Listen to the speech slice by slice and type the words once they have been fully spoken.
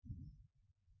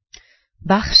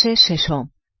بخش ششم.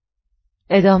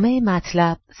 ادامه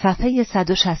مطلب صفحه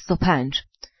 165.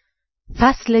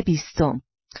 فصل 20.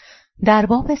 در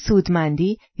باب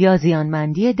سودمندی یا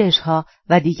زیانمندی دژها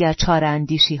و دیگر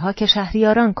چاره‌اندیشی‌ها که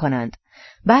شهریاران کنند.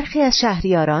 برخی از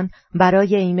شهریاران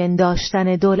برای ایمن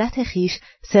داشتن دولت خیش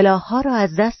سلاح‌ها را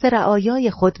از دست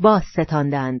رعایای خود باز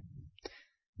ستاندند.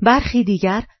 برخی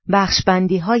دیگر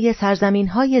بخشبندی‌های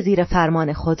سرزمین‌های زیر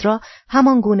فرمان خود را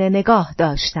همانگونه نگاه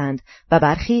داشتند و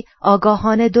برخی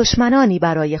آگاهانه دشمنانی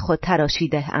برای خود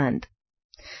تراشیده اند.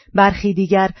 برخی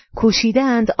دیگر کوشیده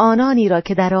اند آنانی را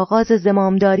که در آغاز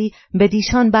زمامداری به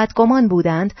دیشان بدگمان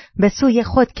بودند به سوی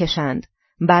خود کشند.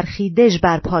 برخی دژ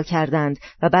برپا کردند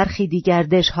و برخی دیگر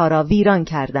دژها را ویران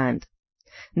کردند.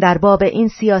 در باب این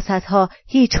سیاستها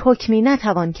هیچ حکمی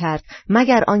نتوان کرد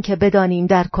مگر آنکه بدانیم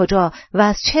در کجا و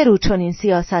از چه رو چنین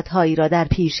سیاستهایی را در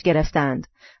پیش گرفتند.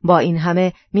 با این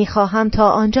همه میخواهم تا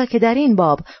آنجا که در این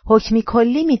باب حکمی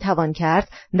کلی میتوان کرد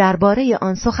درباره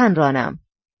آن سخن رانم.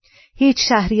 هیچ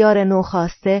شهریار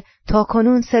نوخاسته تا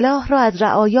کنون سلاح را از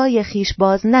رعایای خیش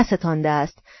باز نستانده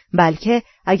است، بلکه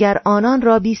اگر آنان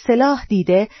را بی سلاح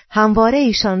دیده همواره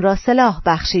ایشان را سلاح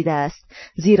بخشیده است،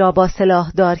 زیرا با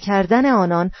سلاح دار کردن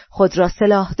آنان خود را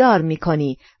سلاح دار می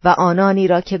کنی و آنانی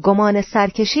را که گمان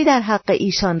سرکشی در حق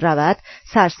ایشان رود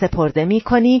سرسپرده می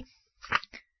کنی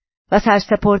و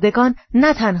سرسپردگان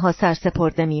نه تنها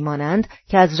سرسپرده می مانند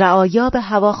که از رعایا به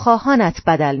هواخواهانت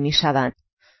بدل می شوند.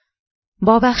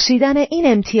 با بخشیدن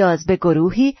این امتیاز به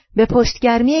گروهی به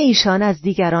پشتگرمی ایشان از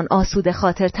دیگران آسوده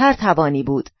خاطرتر توانی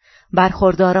بود.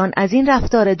 برخورداران از این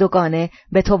رفتار دوگانه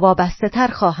به تو وابسته تر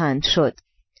خواهند شد.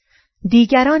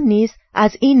 دیگران نیز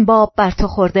از این باب بر تو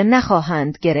خورده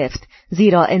نخواهند گرفت،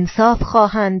 زیرا انصاف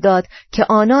خواهند داد که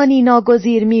آنانی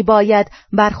ناگزیر می باید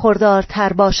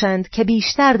برخوردارتر باشند که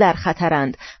بیشتر در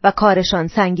خطرند و کارشان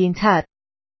سنگین تر.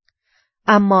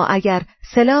 اما اگر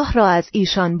سلاح را از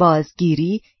ایشان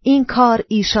بازگیری، این کار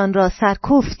ایشان را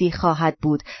سرکوفتی خواهد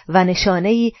بود و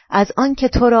نشانه‌ای از آن که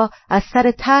تو را از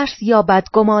سر ترس یا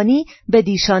بدگمانی به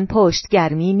دیشان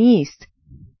پشتگرمی نیست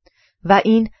و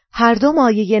این هر دو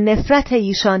مایه نفرت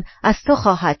ایشان از تو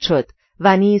خواهد شد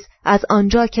و نیز از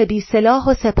آنجا که بی سلاح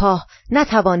و سپاه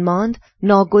نتوان ماند،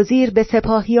 ناگزیر به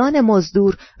سپاهیان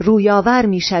مزدور رویاور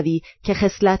میشوی که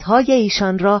خصلت‌های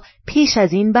ایشان را پیش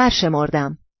از این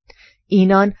برشمردم.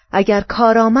 اینان اگر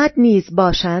کارآمد نیز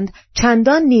باشند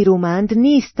چندان نیرومند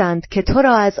نیستند که تو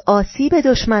را از آسیب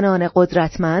دشمنان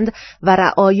قدرتمند و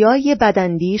رعایای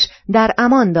بداندیش در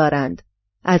امان دارند.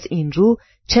 از این رو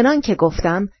چنان که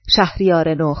گفتم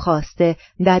شهریار نوخاسته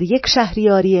در یک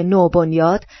شهریاری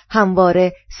نوبنیاد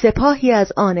همواره سپاهی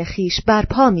از آن خیش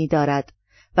برپا می دارد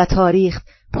و تاریخ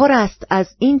پر است از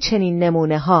این چنین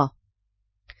نمونه ها.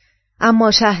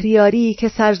 اما شهریاری که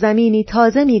سرزمینی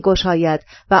تازه می گشاید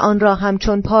و آن را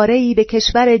همچون پاره‌ای به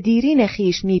کشور دیرین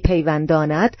خیش می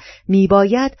پیونداند، می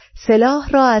باید سلاح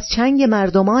را از چنگ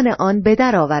مردمان آن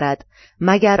بدر آورد،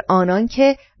 مگر آنان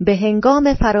که به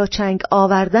هنگام فراچنگ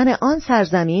آوردن آن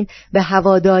سرزمین به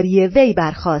هواداری وی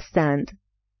برخاستند.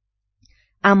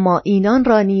 اما اینان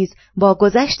را نیز با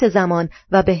گذشت زمان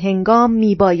و به هنگام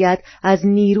می باید از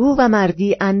نیرو و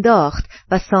مردی انداخت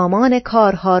و سامان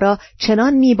کارها را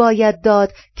چنان می باید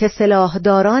داد که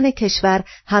سلاحداران کشور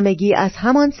همگی از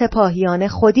همان سپاهیان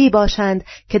خودی باشند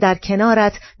که در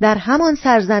کنارت در همان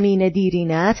سرزمین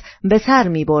دیرینت به سر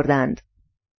می بردند.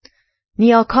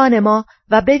 نیاکان ما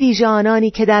و به ویژه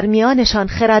آنانی که در میانشان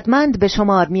خردمند به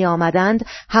شمار می آمدند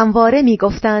همواره می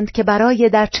گفتند که برای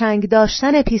در چنگ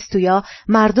داشتن پیستویا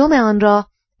مردم آن را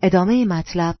ادامه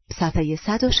مطلب صفحه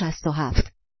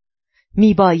 167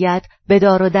 می باید به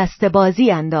دار و دست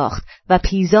بازی انداخت و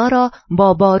پیزا را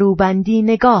با باروبندی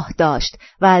نگاه داشت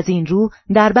و از این رو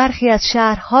در برخی از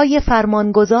شهرهای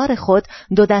فرمانگذار خود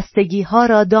دو دستگی ها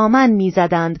را دامن می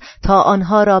زدند تا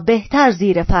آنها را بهتر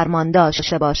زیر فرمان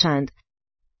داشته باشند.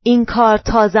 این کار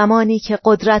تا زمانی که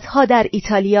قدرت‌ها در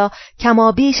ایتالیا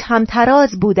کمابیش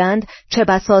همتراز بودند چه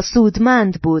بسا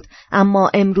سودمند بود،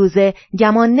 اما امروزه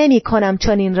گمان نمی‌کنم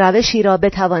چنین روشی را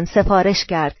بتوان سفارش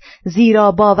کرد،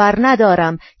 زیرا باور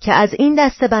ندارم که از این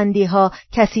دسته‌بندی‌ها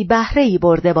کسی بهره‌ای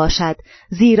برده باشد،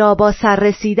 زیرا با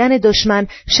سررسیدن دشمن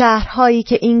شهرهایی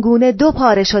که اینگونه دو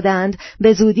پاره شدند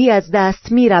به زودی از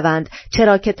دست می‌روند،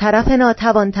 چرا که طرف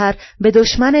ناتوانتر به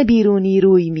دشمن بیرونی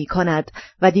روی می‌کند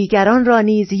و دیگران را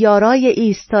نیز یارای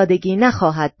ایستادگی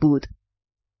نخواهد بود.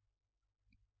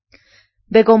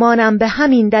 به گمانم به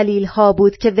همین دلیل ها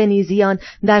بود که ونیزیان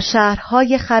در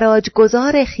شهرهای خراج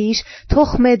گذار خیش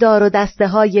تخم دار و دسته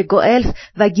های گوئلف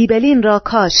و گیبلین را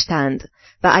کاشتند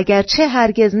و اگرچه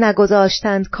هرگز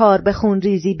نگذاشتند کار به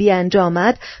خونریزی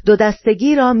بیانجامد، دو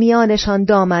دستگی را میانشان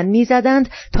دامن میزدند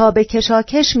تا به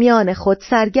کشاکش میان خود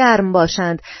سرگرم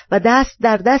باشند و دست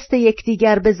در دست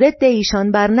یکدیگر به ضد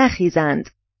ایشان برنخیزند.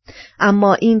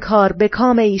 اما این کار به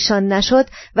کام ایشان نشد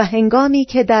و هنگامی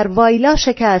که در وایلا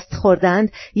شکست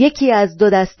خوردند، یکی از دو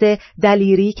دسته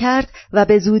دلیری کرد و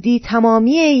به زودی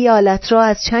تمامی ایالت را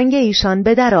از چنگ ایشان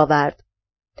به در آورد.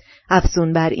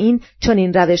 افزون بر این،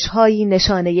 چنین روش‌هایی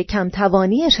نشانه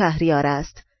کمتوانی شهریار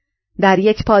است. در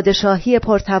یک پادشاهی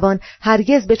پرتوان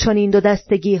هرگز به چنین دو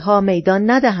دستگی‌ها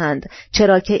میدان ندهند،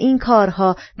 چرا که این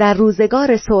کارها در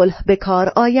روزگار صلح به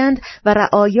کار آیند و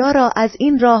رعایا را از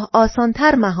این راه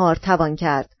آسانتر مهار توان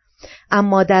کرد.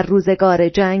 اما در روزگار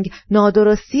جنگ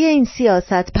نادرستی این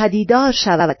سیاست پدیدار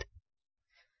شود.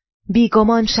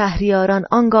 بیگمان شهریاران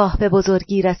آنگاه به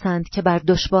بزرگی رسند که بر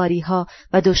دشواری‌ها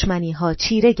و دشمنی‌ها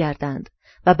چیره گردند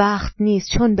و بخت نیز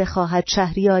چون بخواهد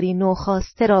شهریاری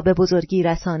نوخاسته را به بزرگی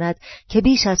رساند که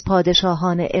بیش از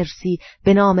پادشاهان ارسی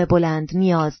به نام بلند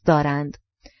نیاز دارند.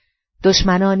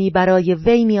 دشمنانی برای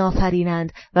وی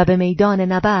می‌آفرینند و به میدان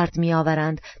نبرد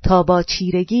می‌آورند تا با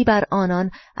چیرگی بر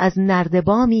آنان از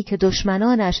نردبامی که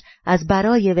دشمنانش از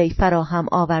برای وی فراهم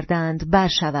آوردند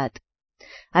برشود.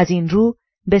 از این رو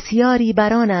بسیاری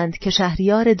برانند که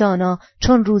شهریار دانا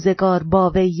چون روزگار با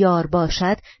وی یار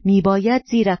باشد، میباید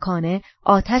زیرکانه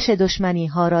آتش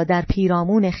دشمنی‌ها را در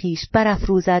پیرامون خیش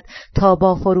برافروزد تا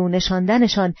با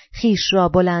فرونشاندنشان خیش را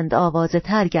بلند آوازه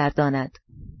تر گرداند.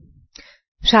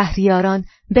 شهریاران،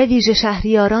 به ویژه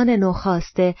شهریاران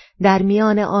نوخاسته، در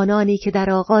میان آنانی که در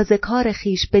آغاز کار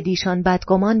خیش بدیشان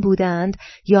بدگمان بودند،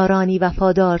 یارانی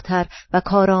وفادارتر و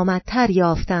کارآمدتر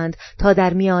یافتند تا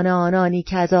در میان آنانی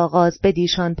که از آغاز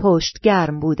بدیشان پشت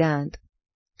گرم بودند.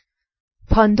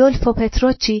 پاندولفو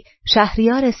پتروچی،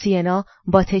 شهریار سینا،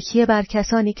 با تکیه بر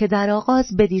کسانی که در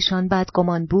آغاز بدیشان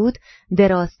بدگمان بود،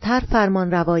 درازتر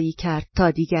فرمان روایی کرد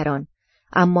تا دیگران.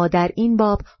 اما در این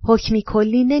باب حکمی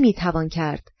کلی نمیتوان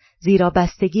کرد، زیرا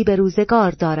بستگی به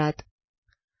روزگار دارد.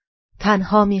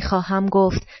 تنها میخواهم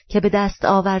گفت که به دست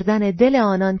آوردن دل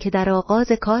آنان که در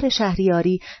آغاز کار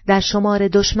شهریاری در شمار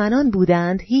دشمنان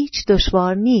بودند هیچ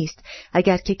دشوار نیست،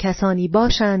 اگر که کسانی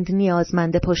باشند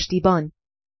نیازمند پشتیبان.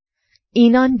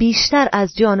 اینان بیشتر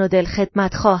از جان و دل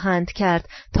خدمت خواهند کرد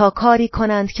تا کاری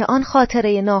کنند که آن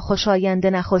خاطره ناخوشایند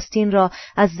نخستین را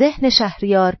از ذهن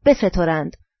شهریار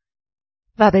بسترند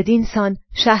و بدین سان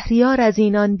شهریار از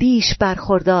اینان بیش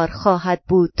برخوردار خواهد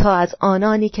بود تا از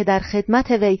آنانی که در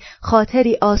خدمت وی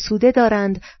خاطری آسوده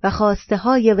دارند و خواسته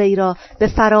های وی را به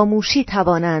فراموشی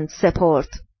توانند سپرد.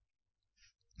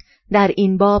 در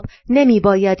این باب نمی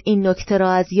باید این نکته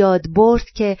را از یاد برد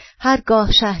که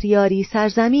هرگاه شهریاری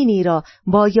سرزمینی را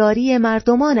با یاری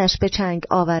مردمانش به چنگ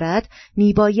آورد،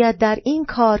 می باید در این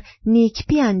کار نیک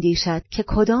بیندیشد که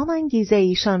کدام انگیزه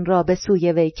ایشان را به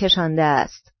سوی وی کشانده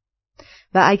است.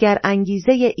 و اگر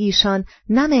انگیزه ایشان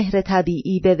نه مهر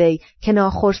طبیعی به وی که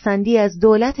ناخرسندی از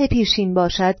دولت پیشین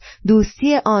باشد،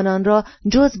 دوستی آنان را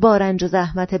جز با رنج و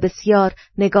زحمت بسیار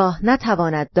نگاه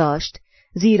نتواند داشت،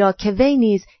 زیرا که وی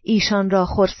نیز ایشان را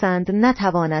خرسند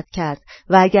نتواند کرد.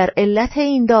 و اگر علت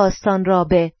این داستان را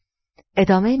به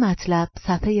ادامه مطلب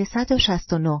صفحه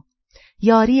 169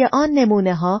 یاری آن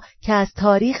نمونه ها که از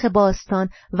تاریخ باستان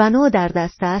و نو در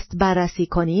دست است بررسی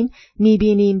کنیم،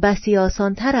 می‌بینیم بسی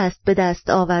آسان‌تر است به دست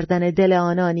آوردن دل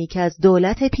آنانی که از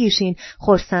دولت پیشین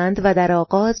خرسند و در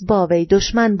آغاز با وی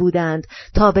دشمن بودند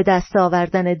تا به دست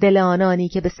آوردن دل آنانی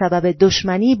که به سبب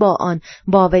دشمنی با آن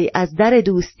با وی از در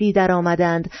دوستی در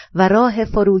آمدند و راه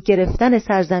فرو گرفتن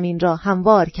سرزمین را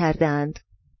هموار کردند.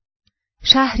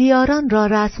 شهریاران را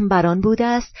رسم بران بوده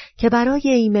است که برای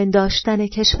ایمن داشتن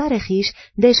کشور خیش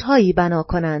دژهایی بنا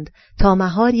کنند تا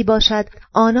مهاری باشد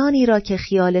آنانی را که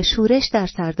خیال شورش در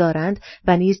سر دارند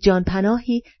و نیز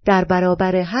جانپناهی در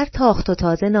برابر هر تاخت و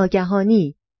تاز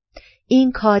ناگهانی.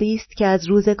 این کاری است که از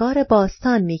روزگار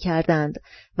باستان می کردند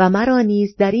و مرا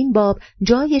نیز در این باب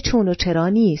جای چون و چرا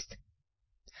نیست.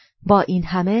 با این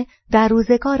همه در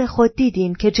روزگار خود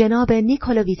دیدیم که جناب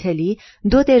نیکولو ویتلی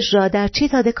 2 دژ را در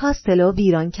چیتا د کاستلو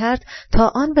ویران کرد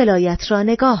تا آن ولایت را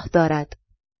نگاه دارد.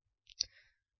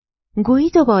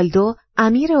 گویدو بالدو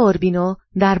امیر اوربینو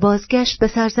در بازگشت به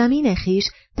سرزمین خیش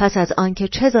پس از آنکه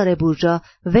چزار بورژا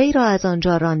وی را از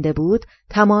آنجا رانده بود،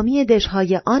 تمامی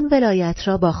دژهای آن ولایت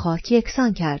را با خاک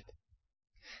یکسان کرد،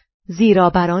 زیرا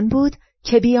بران بود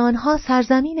که بی آنها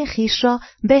سرزمین خیش را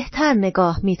بهتر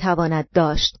نگاه میتواند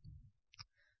داشت.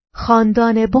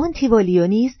 خاندان بونتیولیو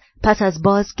نیز پس از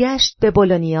بازگشت به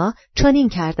بولونیا چنین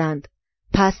کردند.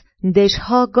 پس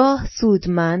دژها گاه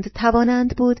سودمند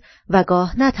توانند بود و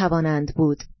گاه نتوانند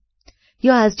بود.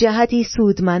 یا از جهتی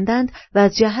سودمندند و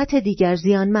از جهت دیگر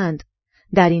زیانمند.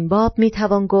 در این باب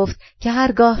میتوان گفت که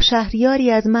هرگاه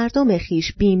شهریاری از مردم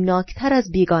خیش بیمناکتر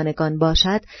از بیگانگان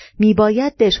باشد،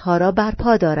 میباید دژها را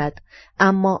برپا دارد،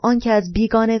 اما آنکه از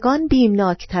بیگانگان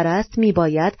بیمناکتر است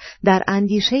میباید در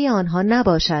اندیشه آنها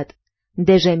نباشد.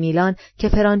 دژ میلان که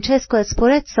فرانچسکو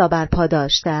اسپورتسا برپا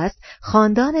داشته است،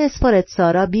 خاندان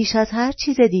اسپورتسا را بیش از هر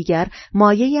چیز دیگر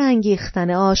مایه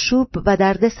انگیختن آشوب و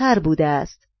دردسر بوده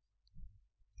است.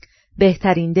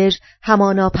 بهترین دژ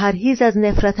همانا پرهیز از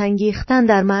نفرت انگیختن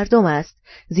در مردم است،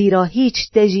 زیرا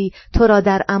هیچ دژی تو را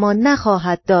در امان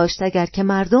نخواهد داشت اگر که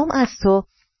مردم از تو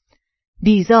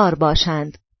بیزار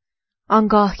باشند.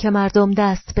 آنگاه که مردم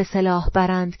دست به سلاح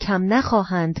برند کم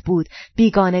نخواهند بود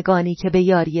بیگانگانی که به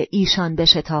یاری ایشان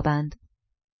بشتابند.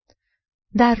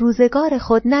 در روزگار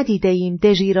خود ندیده ایم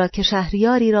دژی را که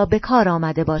شهریاری را به کار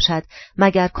آمده باشد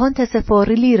مگر کنت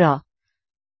فورلی را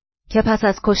که پس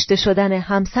از کشته شدن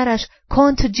همسرش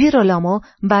کنت جیرولامو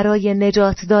برای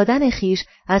نجات دادن خیش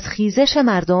از خیزش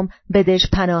مردم به دژ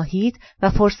پناهید و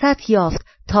فرصت یافت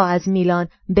تا از میلان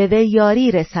به وی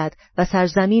یاری رسد و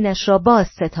سرزمینش را باز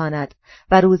ستاند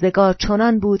و روزگار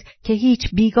چنان بود که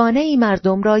هیچ بیگانه ای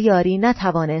مردم را یاری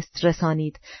نتوانست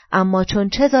رسانید، اما چون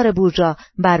چزار بورژا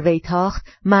بر وی تاخت،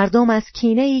 مردم از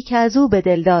کینه ای که از او به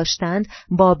دل داشتند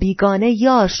با بیگانه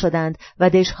یار شدند و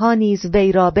دژها نیز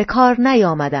وی را به کار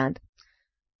نیامدند.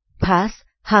 پس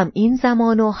هم این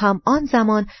زمان و هم آن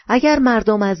زمان اگر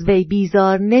مردم از وی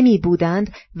بیزار نمی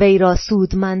بودند، وی را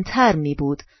سودمندتر می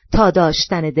بود تا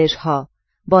داشتن دژها.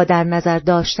 با در نظر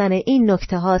داشتن این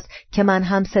نکته هاست که من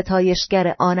هم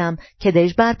ستایشگر آنم که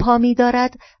دژ برپا می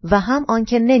دارد و هم آن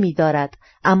که نمی دارد،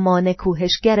 اما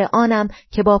نکوهشگر آنم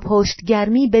که با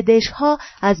پشتگرمی به دژها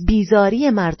از بیزاری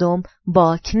مردم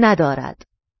باک ندارد.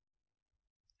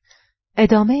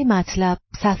 ادامه مطلب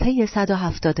صفحه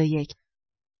 171.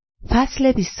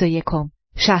 فصل 21.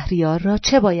 شهریار را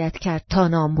چه باید کرد تا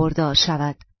نامبردار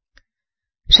شود؟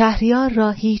 شهریار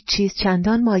را هیچ چیز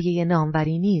چندان مایه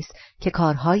ناموری نیست که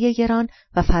کارهای گران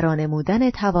و فرانمودن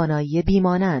توانایی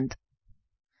بیمانند.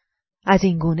 از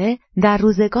این گونه در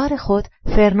روزگار خود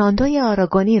فرناندوی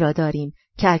آراگونی را داریم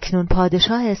که اکنون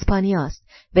پادشاه اسپانیاست.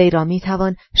 وی را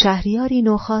میتوان شهریاری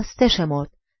نوخاسته شمرد،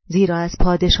 زیرا از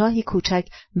پادشاهی کوچک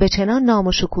به چنان نام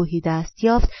و شکوهی دست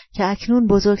یافت که اکنون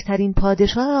بزرگترین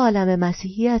پادشاه عالم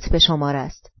مسیحیت به شمار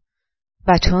است.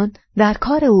 و چون در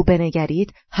کار او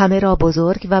بنگرید همه را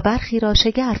بزرگ و برخی را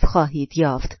شگرف خواهید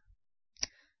یافت.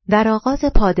 در آغاز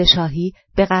پادشاهی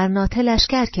به غرناطه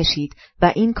لشکر کشید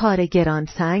و این کار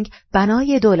گرانسنگ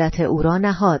بنای دولت او را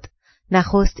نهاد.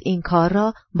 نخست این کار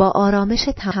را با آرامش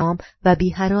تمام و بی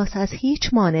هراس از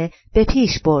هیچ مانع به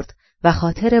پیش برد و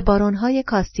خاطر بارونهای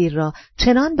کاستیل را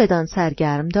چنان بدان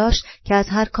سرگرم داشت که از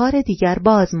هر کار دیگر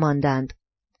باز ماندند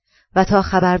و تا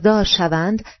خبردار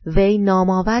شوند وی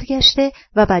نامآور گشته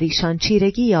و بر ایشان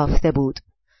چیرگی یافته بود.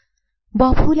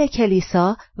 با پول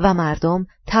کلیسا و مردم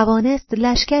توانست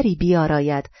لشکری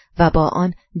بیاراید و با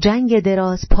آن جنگ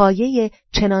دراز پایه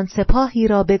چنان سپاهی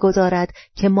را بگذارد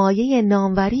که مایه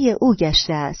ناموری او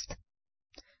گشته است.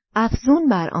 افزون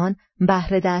بر آن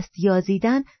بهر دست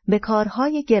یازیدن به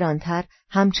کارهای گرانتر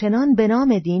همچنان به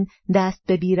نام دین دست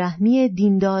به بیرحمی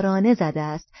دیندارانه زده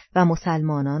است و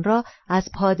مسلمانان را از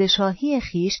پادشاهی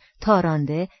خیش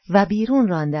تارانده و بیرون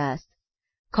رانده است،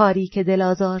 کاری که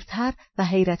دلازارتر و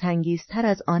حیرت انگیزتر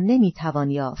از آن نمیتوان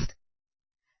یافت.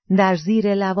 در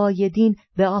زیر لوای دین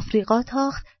به آفریقا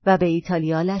تاخت و به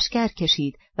ایتالیا لشکر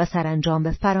کشید و سرانجام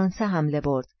به فرانسه حمله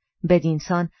برد.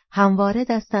 بدینسان همواره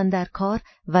دستن در کار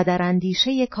و در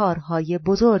اندیشه کارهای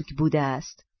بزرگ بوده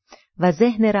است و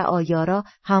ذهن رعایا را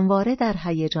همواره در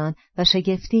هیجان و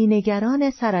شگفتی نگران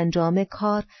سرانجام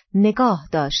کار نگاه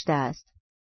داشته است.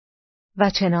 و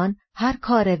چنان هر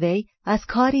کار وی از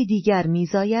کاری دیگر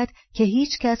میزاید که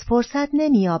هیچ کس فرصت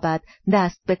نمییابد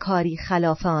دست به کاری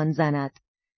خلاف آن زند.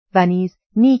 و نیز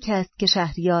نیک است که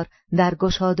شهریار در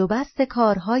گشاد و بست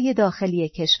کارهای داخلی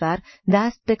کشور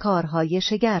دست به کارهای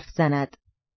شگرف زند.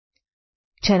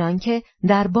 چنانکه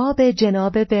در باب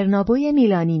جناب برنابوی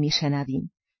میلانی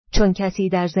میشنویم: چون کسی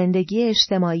در زندگی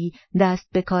اجتماعی دست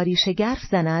به کاری شگرف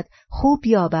زند خوب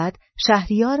یابد،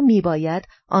 شهریار میباید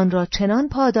آن را چنان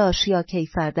پاداش یا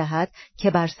کیفر دهد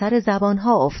که بر سر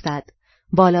زبانها افتد.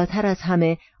 بالاتر از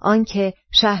همه آنکه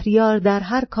شهریار در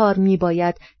هر کار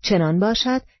میباید چنان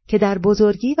باشد که در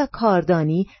بزرگی و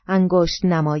کاردانی انگشت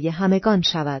نمای همگان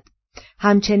شود.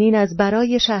 همچنین از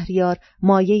برای شهریار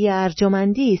مایه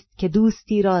ارجمندی است که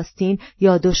دوستی راستین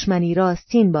یا دشمنی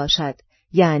راستین باشد،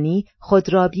 یعنی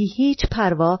خود را بی هیچ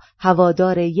پروا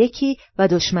هوادار یکی و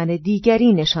دشمن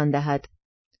دیگری نشان دهد.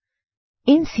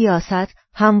 این سیاست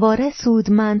همواره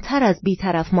سودمندتر از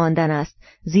بی‌طرف ماندن است،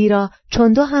 زیرا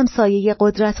چون دو همسایه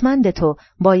قدرتمند تو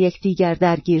با یکدیگر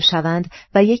درگیر شوند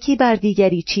و یکی بر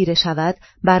دیگری چیره شود،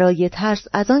 برای ترس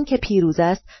از آن که پیروز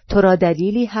است تو را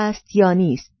دلیلی هست یا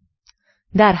نیست.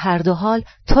 در هر دو حال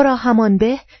تو را همان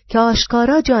به که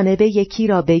آشکارا جانب یکی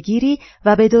را بگیری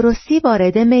و به درستی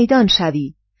وارد میدان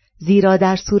شوی، زیرا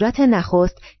در صورت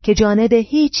نخست که جانب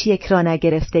هیچ یک را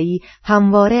نگرفته‌ای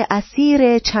همواره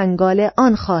اسیر چنگال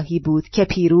آن خواهی بود که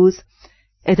پیروز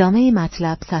ادامه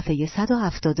مطلب صفحه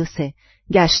 173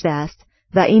 گشته است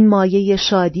و این مایه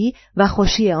شادی و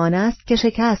خوشی آن است که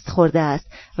شکست خورده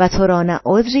است و تو را نه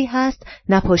عذری هست،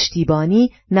 نه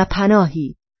پشتیبانی، نه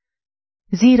پناهی.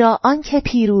 زیرا آن که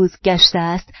پیروز گشته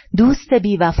است دوست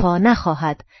بی‌وفا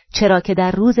نخواهد، چرا که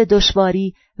در روز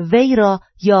دشواری وی را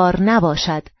یار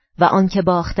نباشد، و آن که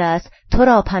باخته است تو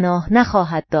را پناه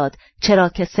نخواهد داد، چرا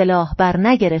که سلاح بر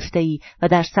نگرفته‌ای و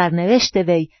در سرنوشت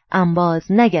وی انباز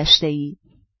نگشته‌ای.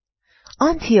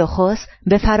 آنتیوخوس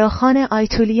به فراخوان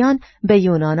آیتولیان به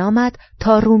یونان آمد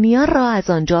تا رومیان را از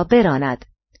آنجا براند.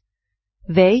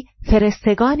 وی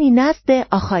فرستگانی نزد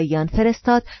آخاییان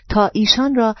فرستاد تا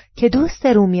ایشان را که دوست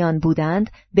رومیان بودند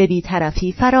به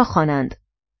بی‌طرفی فراخوانند.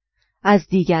 از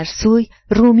دیگر سوی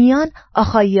رومیان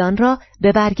آخاییان را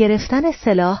به برگرفتن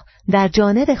سلاح در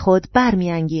جانب خود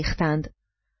برمی‌انگیختند.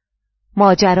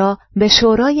 ماجرا به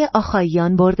شورای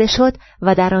آخاییان برده شد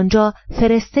و در آنجا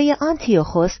فرسته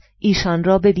آنتیوخوس ایشان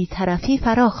را به بی‌طرفی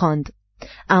فراخواند.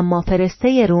 اما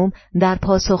فرسته روم در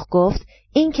پاسخ گفت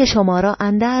این که شما را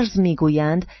اندرز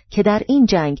میگویند که در این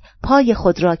جنگ پای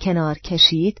خود را کنار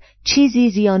کشید، چیزی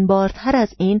زیانبارتر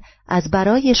از این از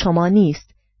برای شما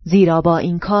نیست، زیرا با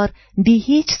این کار بی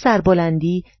هیچ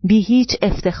سربلندی، بی هیچ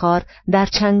افتخار در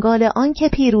چنگال آن که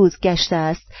پیروز گشته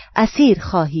است اسیر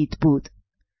خواهید بود.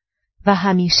 و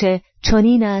همیشه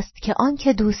چنین است که آن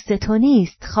که دوست تو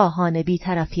نیست خواهان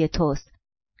بی‌طرفی توست،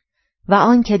 و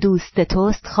آن که دوست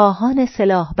توست خواهان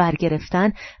سلاح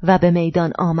برگرفتن و به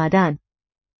میدان آمدن.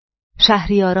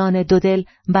 شهریاران دودل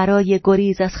برای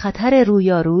گریز از خطر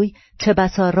رویاروی چه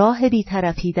بسا راه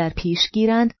بی‌طرفی در پیش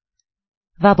گیرند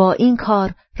و با این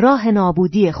کار راه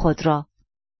نابودی خود را.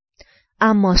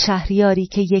 اما شهریاری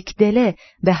که یک دله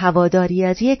به هواداری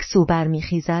از یک سو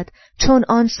برمیخیزد، چون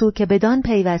آن سو که بدان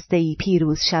پیوسته‌ای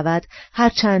پیروز شود،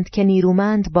 هرچند که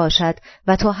نیرومند باشد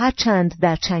و تو هرچند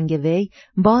در چنگ وی،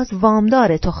 باز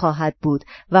وامدار تو خواهد بود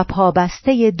و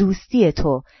پابسته دوستی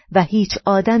تو و هیچ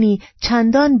آدمی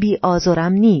چندان بی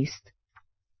آزرم نیست.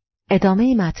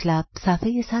 ادامه مطلب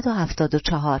صفحه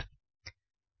 174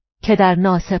 که در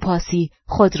ناسپاسی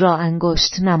خود را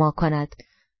انگشت نما کند.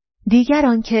 دیگر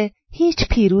آنکه هیچ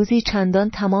پیروزی چندان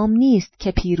تمام نیست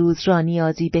که پیروز را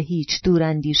نیازی به هیچ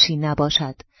دوراندیشی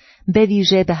نباشد، به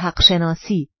ویژه به حق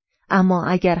شناسی. اما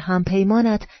اگر هم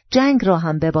پیمانت جنگ را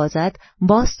هم ببازد،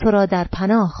 باز تو را در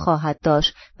پناه خواهد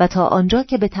داشت و تا آنجا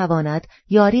که بتواند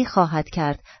یاری خواهد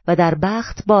کرد و در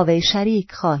بخت با وی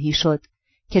شریک خواهی شد،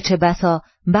 که چه بسا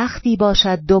بختی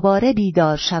باشد دوباره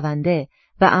بیدار شونده.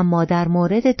 و اما در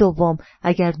مورد دوم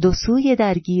اگر دو سوی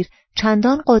درگیر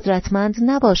چندان قدرتمند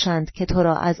نباشند که تو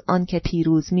را از آن که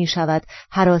پیروز می شود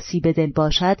هراسی به دل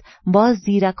باشد، باز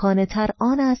زیرکانه تر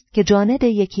آن است که جانب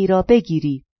یکی را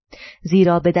بگیری،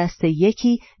 زیرا به دست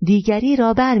یکی دیگری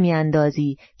را برمی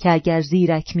اندازی که اگر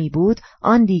زیرک می بود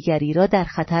آن دیگری را در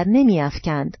خطر نمی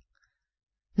افکند.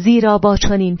 زیرا با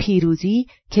چنین پیروزی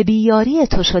که بیاری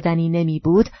تو شدنی نمی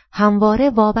بود همواره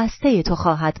وابسته تو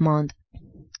خواهد ماند.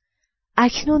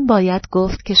 اکنون باید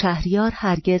گفت که شهریار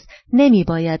هرگز نمی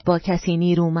باید با کسی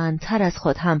نیرومندتر از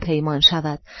خود هم پیمان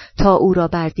شود تا او را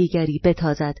بر دیگری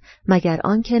بتازد، مگر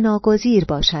آنکه ناگزیر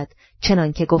باشد،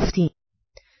 چنان که گفتیم.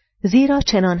 زیرا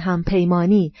چنان هم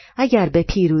پیمانی اگر به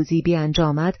پیروزی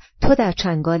بیانجامد تو در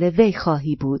چنگال وی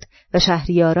خواهی بود و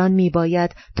شهریاران می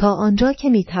باید تا آنجا که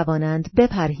می توانند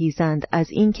بپرهیزند از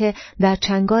اینکه در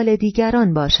چنگال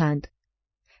دیگران باشند.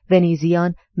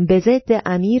 ونیزیان به ضد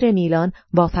امیر میلان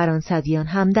با فرانسویان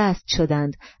همدست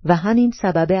شدند و همین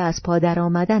سبب از پا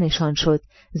درآمدنشان شد،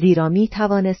 زیرا می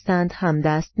توانستند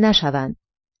همدست نشوند.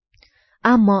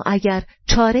 اما اگر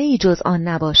چاره‌ای جز آن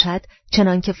نباشد،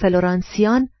 چنانکه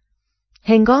فلورانسیان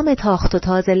هنگام تاخت و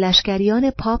تاز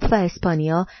لشکریان پاپ و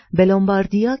اسپانیا به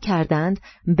لومباردیا کردند،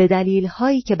 به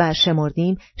دلیل‌هایی که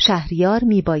برشمردیم شهریار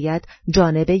می باید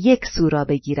جانب یک سو را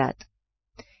بگیرد.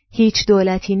 هیچ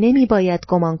دولتی نمی باید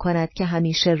گمان کند که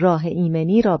همیشه راه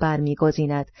ایمنی را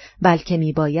برمیگزیند، بلکه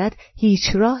می باید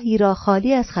هیچ راهی را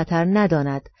خالی از خطر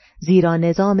نداند، زیرا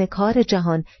نظام کار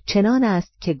جهان چنان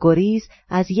است که گریز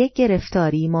از یک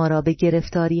گرفتاری ما را به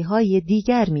گرفتاری‌های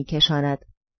دیگر می کشاند.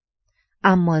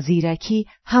 اما زیرکی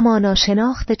همانا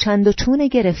شناخت چند و چون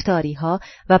گرفتاری‌ها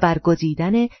و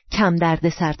برگزیدن کم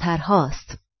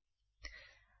دردسرترهاست.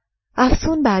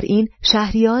 افزون بر این،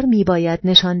 شهریار میباید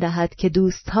نشان دهد که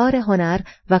دوستدار هنر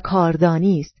و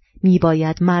کاردانی است،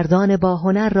 میباید مردان با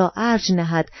هنر را ارج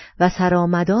نهد و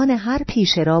سرآمدان هر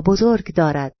پیشه را بزرگ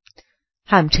دارد.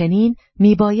 همچنین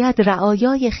میباید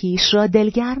رعایای خیش را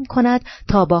دلگرم کند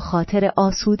تا با خاطر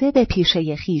آسوده به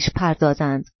پیشه خیش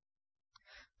پردازند.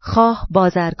 خواه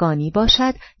بازرگانی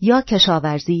باشد یا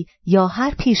کشاورزی یا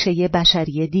هر پیشه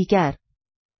بشری دیگر،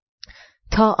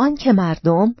 تا آنکه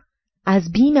مردم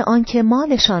از بیم آنکه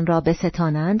مالشان را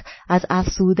بستانند از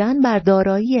افزودن بر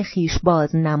دارایی خیش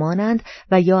باز نمانند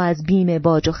و یا از بیم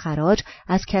باج و خراج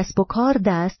از کسب و کار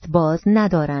دست باز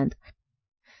ندارند،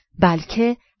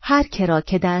 بلکه هر کرا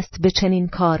که دست به چنین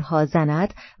کارها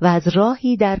زند و از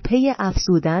راهی در پی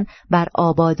افزودن بر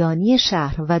آبادانی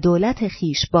شهر و دولت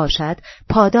خیش باشد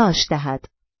پاداش دهد.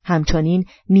 همچنین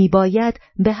میباید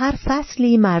به هر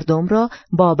فصلی مردم را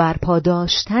با برپا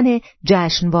داشتن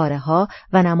جشنواره‌ها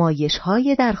و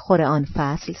نمایش‌های در خور آن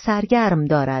فصل سرگرم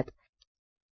دارد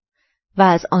و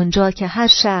از آنجا که هر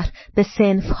شهر به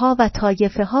صنف‌ها و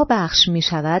طایفه‌ها بخش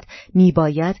می‌شود،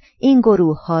 میباید این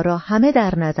گروه‌ها را همه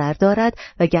در نظر دارد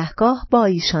و گهگاه با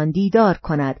ایشان دیدار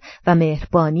کند و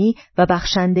مهربانی و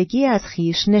بخشندگی از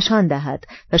خیش نشان دهد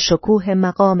و شکوه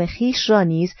مقام خیش را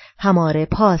نیز هماره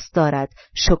پاس دارد،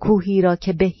 شکوهی را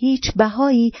که به هیچ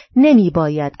بهایی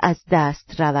نمیباید از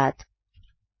دست رود.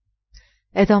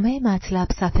 ادامه مطلب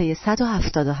صفحه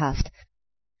 177.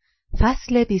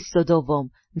 فصل 22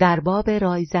 در باب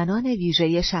رایزنان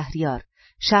ویژه شهریار.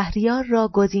 شهریار را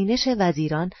گزینش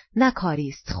وزیران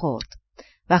نکاریست خورد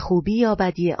و خوبی یا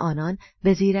بدی آنان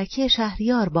به زیرکی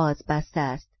شهریار باز بسته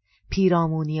است.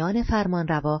 پیرامونیان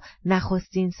فرمانروا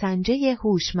نخستین سنجه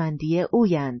هوشمندی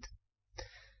اویند.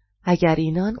 اگر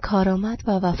اینان کارآمد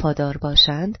و وفادار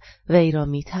باشند، وی را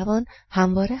میتوان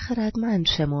همواره خردمند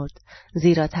شمرد،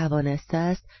 زیرا توانسته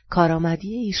است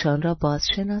کارآمدی ایشان را باز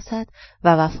شناسد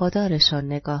و وفادارشان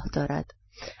نگاه دارد.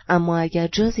 اما اگر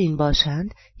جز این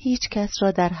باشند، هیچ کس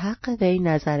را در حق وی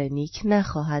نظر نیک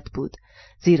نخواهد بود،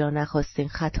 زیرا نخستین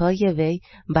خطای وی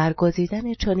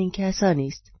برگزیدن چنین کسانی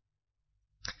است.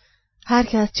 هر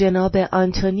کس جناب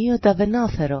آنتونیو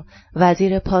داونافرو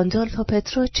وزیر پاندولفو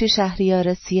پتروچی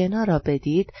شهریار سینا را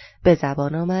بدید، به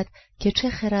زبان آمد که چه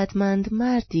خردمند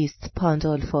مردی است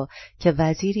پاندولفو که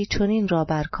وزیری چنین را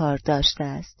بر کار داشته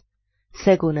است.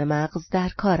 سه گونه مغز در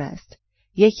کار است: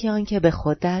 یکی آن که به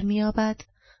خود در میابد،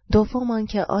 دوم آن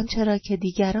که آنچه را که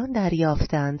دیگران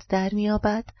دریافتند در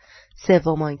میابد،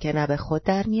 سوم آن که نه به خود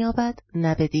در میابد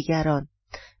نه به دیگران.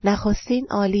 نخستین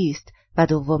عالی است و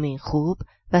دومین خوب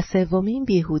و سومین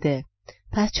بیهوده.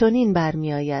 پس چنین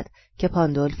برمیآید که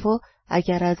پاندولفو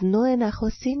اگر از نوع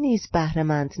نخستین نیز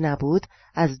بهره‌مند نبود،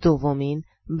 از دومین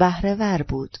بهره‌ور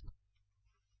بود.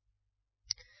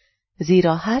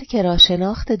 زیرا هر که را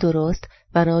شناخت درست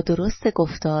و نادرست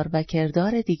گفتار و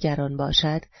کردار دیگران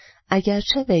باشد،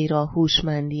 اگرچه وی را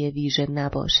هوشمندی ویژه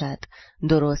نباشد،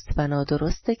 درست و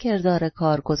نادرست کردار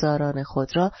کارگزاران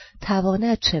خود را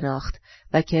تواند شناخت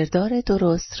و کردار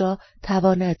درست را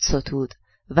تواند ستود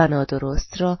و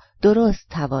نادرست را درست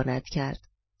تواند کرد.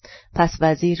 پس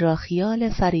وزیر را خیال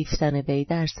فریفتن وی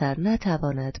در سر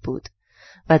نتواند بود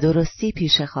و درستی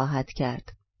پیشه خواهد کرد.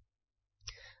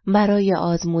 برای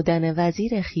آزمودن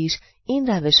وزیر خیش این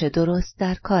روش درست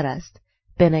در کار است: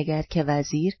 بنگر که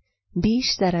وزیر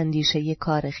بیش در اندیشه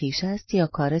کار خیش است یا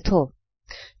کار تو.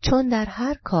 چون در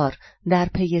هر کار در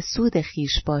پی سود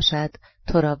خیش باشد،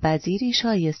 تو را وزیری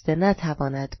شایسته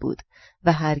نتواند بود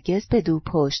و هرگز بدو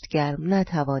پشت گرم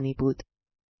نتوانی بود.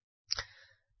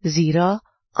 زیرا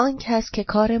آن کس که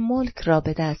کار ملک را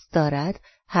به دست دارد،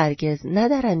 هرگز نه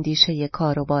در اندیشه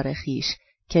کار و بار خیش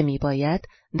که میباید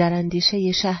در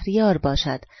اندیشه شهریار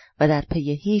باشد و در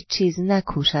پی هیچ چیز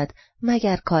نکوشد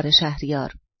مگر کار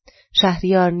شهریار.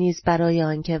 شهریار نیز برای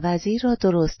آنکه وزیر را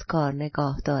درست کار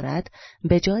نگاه دارد،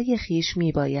 به جای خیش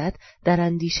میباید در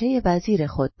اندیشه وزیر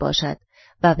خود باشد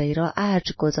و وی را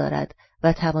ارج گذارد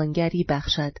و توانگری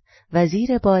بخشد و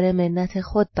زیر بار منت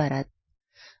خود برد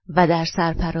و در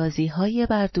سرفرازی‌های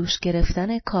بردوش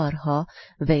گرفتن کارها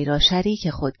وی را شریک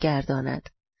خود گرداند،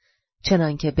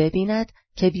 چنانکه ببیند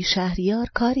که بی شهریار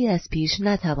کاری از پیش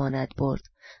نتواند برد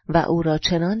و او را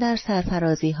چنان در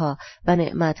سرفرازی‌ها و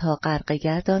نعمت‌ها غرقه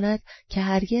گرداند که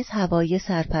هرگز هوای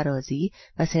سرفرازی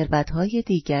و ثروت‌های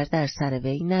دیگر در سر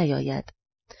وی نیاید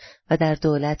و در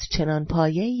دولت چنان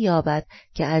پایه‌ای یابد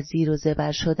که از زیر و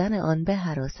زبر شدن آن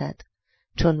بهراسد.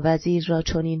 چون وزیر را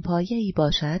چنین پایه‌ای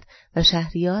باشد و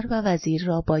شهریار و وزیر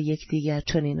را با یکدیگر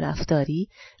چنین رفتاری،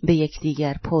 به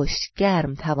یکدیگر پشت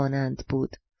گرم توانند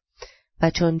بود. و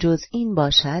چون جز این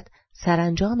باشد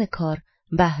سرانجام کار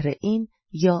بهر این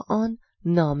یا آن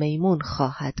نامیمون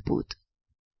خواهد بود.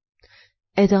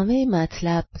 ادامه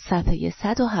مطلب صفحه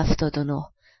 179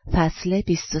 فصل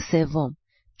 23.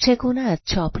 چگونه از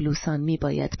چاپلوسان می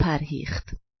باید پرهیخت؟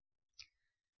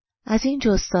 از این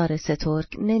جستار سترگ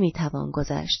نمی توان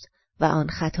گذشت و آن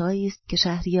خطایی است که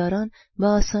شهریاران به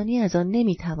آسانی از آن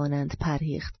نمی توانند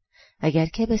پرهیخت اگر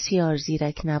که بسیار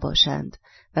زیرک نباشند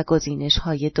و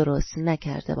گزینش‌های درست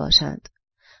نکرده باشند.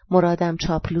 مرادم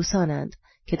چاپلوسانند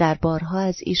که در بارها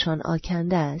از ایشان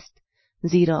آکنده است،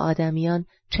 زیرا آدمیان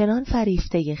چنان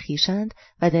فریفته خویشند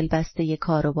و دلبسته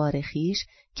کار و بار خویش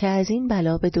که از این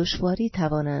بلا به دشواری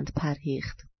توانند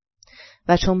پرهیخت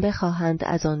و چون بخواهند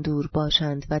از آن دور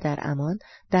باشند و در امان،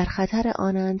 در خطر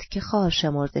آنند که خار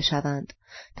شمرده شوند.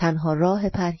 تنها راه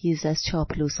پرهیز از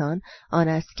چاپلوسان آن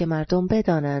است که مردم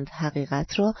بدانند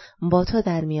حقیقت را با تو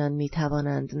در میان می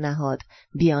توانند نهاد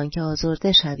بیان که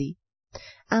آزرده شوی.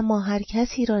 اما هر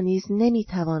کسی را نیز نمی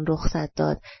توان رخصت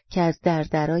داد که از در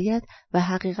درآید و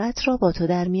حقیقت را با تو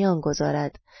در میان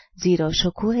گذارد، زیرا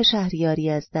شکوه شهریاری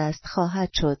از دست خواهد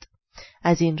شد.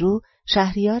 از این رو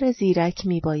شهریار زیرک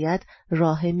می باید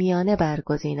راه میانه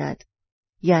برگزیند،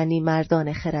 یعنی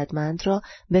مردان خردمند را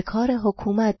به کار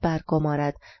حکومت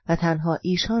برگمارد و تنها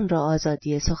ایشان را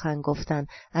آزادی سخن گفتن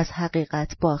از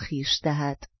حقیقت با خویش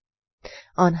دهد.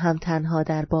 آن هم تنها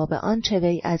در باب آنچه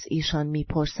وی از ایشان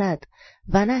میپرسد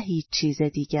و نه هیچ چیز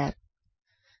دیگر،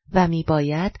 و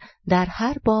میباید در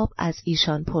هر باب از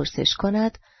ایشان پرسش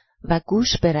کند و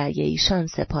گوش به رأی ایشان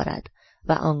سپارد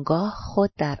و آنگاه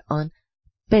خود در آن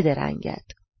بدرنگد.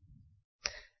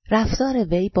 رفتار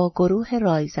وی با گروه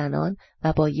رایزنان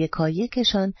و با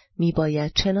یکایکشان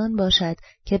میباید چنان باشد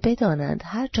که بدانند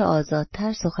هرچه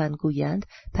آزادتر سخن گویند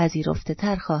پذیرفته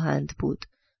تر خواهند بود.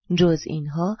 جز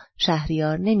اینها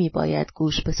شهریار نمی باید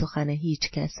گوش به سخن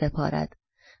هیچ کس سپارد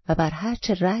و بر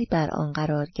هرچه رأی بر آن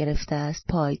قرار گرفته است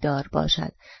پایدار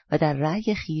باشد و در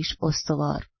رأی خیش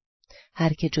استوار.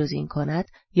 هر که جز این کند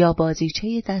یا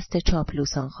بازیچه دست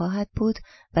چاپلوسان خواهد بود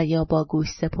و یا با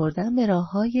گوش سپردن به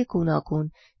راه‌های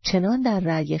گوناگون چنان در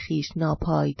رأی خیش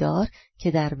ناپایدار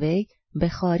که در وی به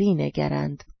خواری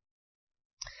نگرند.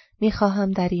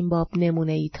 می‌خواهم در این باب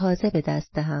نمونه‌ای تازه به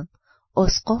دست دهم.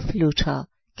 اسقف لوچا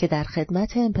که در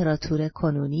خدمت امپراتور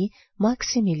کنونی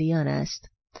ماکسیمیلیان است،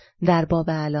 در باب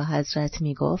اعلیحضرت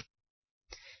می گفت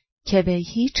که وی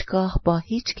هیچگاه با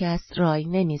هیچ کس رای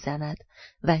نمی زند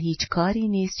و هیچ کاری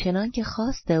نیز چنان که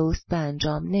خواست اوست به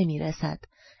انجام نمی رسد.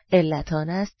 علت آن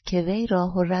است که وی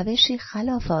راه و روشی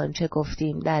خلاف آنچه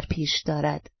گفتیم در پیش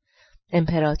دارد.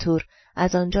 امپراتور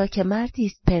از آنجا که مردی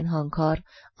است پنهانکار،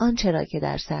 آنچه را که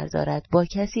در سر دارد با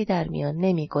کسی در میان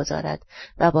نمی گذارد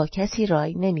و با کسی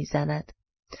رای نمی زند.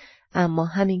 اما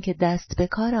همین که دست به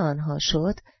کار آنها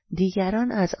شد،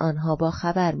 دیگران از آنها با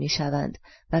خبر می شوند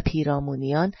و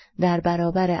پیرامونیان در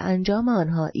برابر انجام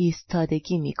آنها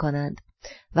ایستادگی می کنند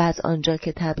و از آنجا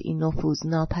که طبعی نفوذ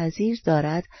ناپذیر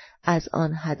دارد از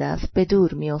آن هدف به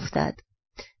دور می افتد.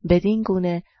 بدین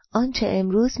گونه آنچه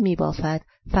امروز می بافد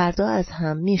فردا از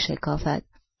هم می شکافد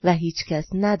و هیچ کس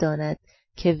نداند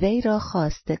که وی را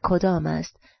خواسته کدام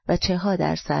است و چه ها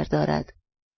در سر دارد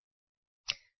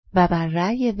و بر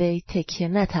رأی وی تکیه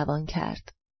نتوان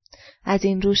کرد. از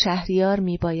این رو شهریار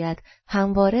می باید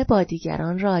همواره با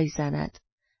دیگران رای زند،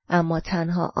 اما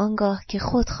تنها آنگاه که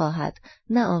خود خواهد،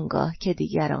 نه آنگاه که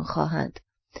دیگران خواهند،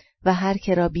 و هر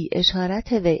که را بی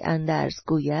اشارت وی اندرز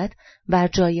گوید بر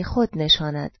جای خود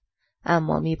نشاند،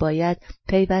 اما می باید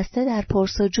پیوسته در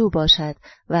پرس‌وجو باشد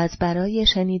و از برای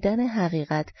شنیدن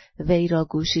حقیقت وی را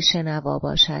گوشی شنوا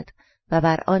باشد و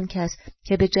بر آن کس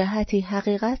که به جهتی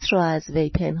حقیقت را از وی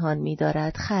پنهان می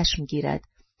دارد خشم گیرد.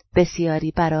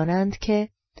 بسیاری برانند که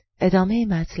ادامه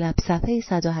مطلب صفحه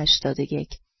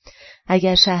 181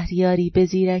 اگر شهریاری به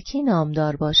زیرکی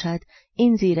نامدار باشد،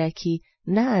 این زیرکی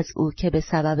نه از او که به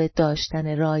سبب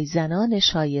داشتن رایزنان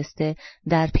شایسته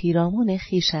در پیرامون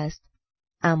خیش است،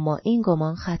 اما این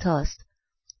گمان خطاست،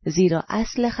 زیرا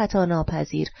اصل خطا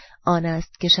ناپذیر آن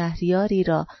است که شهریاری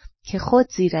را که خود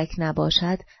زیرک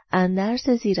نباشد اندرز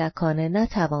زیرکانه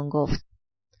نتوان گفت،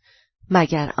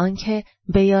 مگر آنکه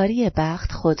به یاری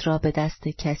بخت خود را به دست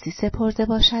کسی سپرده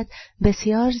باشد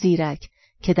بسیار زیرک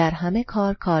که در همه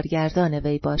کار کارگردان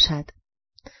وی باشد.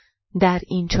 در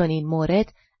این چنین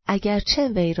مورد اگرچه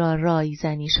وی را رای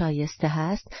زنی شایسته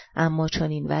هست، اما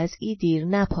چنین وضعی دیر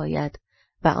نپاید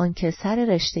و آنکه سر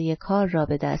رشته کار را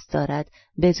به دست دارد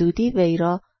به زودی وی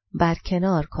را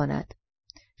برکنار کند.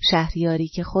 شهریاری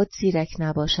که خود زیرک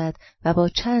نباشد و با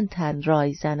چند تن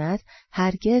رای زند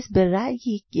هرگز به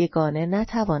رأی یگانه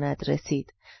نتواند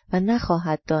رسید و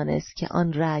نخواهد دانست که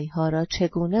آن رأی‌ها را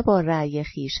چگونه با رأی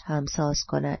خویش همساز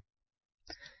کند.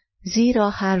 زیرا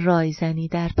هر رایزنی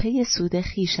در پی سود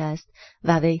خویش است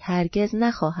و وی هرگز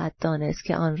نخواهد دانست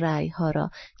که آن رأی‌ها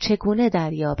را چگونه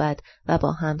دریابد و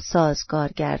با هم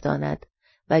سازگار گرداند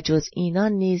و جز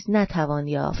اینان نیز نتوان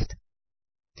یافت.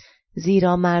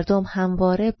 زیرا مردم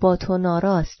همواره با تو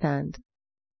ناراستند،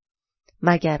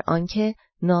 مگر آنکه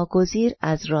ناگزیر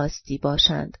از راستی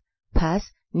باشند. پس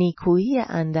نیکویی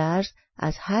اندرز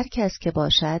از هر کس که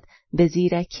باشد به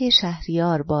زیرکی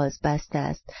شهریار باز بسته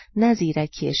است، نه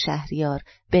زیرکی شهریار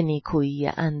به نیکویی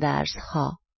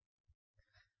اندرزها.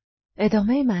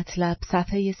 ادامه مطلب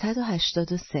صفحه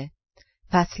 183.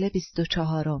 فصل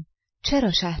 24.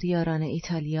 چرا شهریاران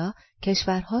ایتالیا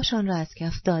کشورهاشان را از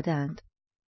کف دادند؟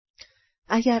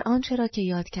 اگر آنچه را که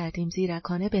یاد کردیم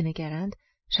زیرکانه بنگرند،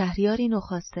 شهریاری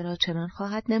نخاسته را چنان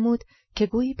خواهد نمود که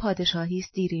گویی پادشاهی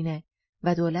است دیرینه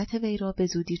و دولت وی را به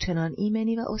زودی چنان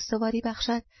ایمنی و استواری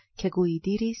بخشد که گویی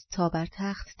دیری است تا بر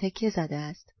تخت تکیه زده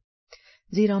است.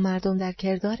 زیرا مردم در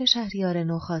کردار شهریار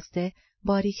نوخاسته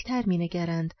باریکتر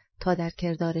مینگرند تا در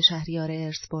کردار شهریار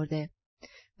ارث برده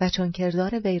و چون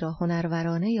کردار وی را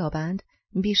هنرورانه یابند،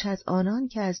 بیش از آنان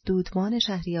که از دودمان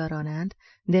شهریارانند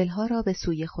دلها را به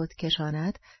سوی خود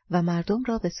کشاند و مردم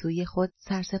را به سوی خود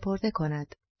سرسپرده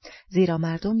کند. زیرا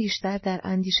مردم بیشتر در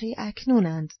اندیشه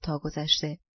اکنونند تا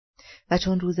گذشته و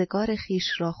چون روزگار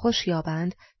خویش را خوش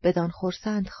یابند بدان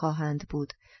خرسند خواهند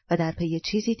بود و در پی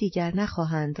چیزی دیگر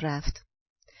نخواهند رفت،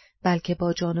 بلکه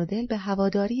با جان و دل به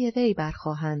هواداری وی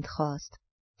برخواهند خواست.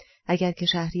 اگر که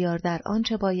شهریار در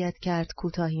آنچه باید کرد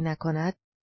کوتاهی نکند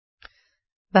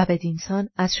و بدینسان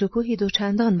از شکوهی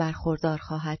دوچندان برخوردار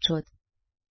خواهد شد،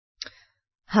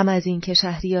 هم از اینکه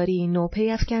شهریاری نو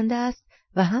پی افکنده است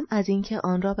و هم از اینکه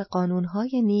آن را به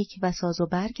قانونهای نیک و ساز و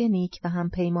برگ نیک و هم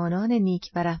پیمانان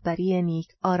نیک و رهبری نیک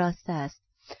آراسته است.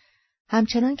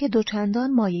 همچنان که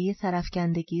دوچندان مایه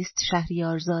سرافکندگی است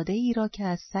شهریارزاده ای را که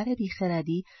از سر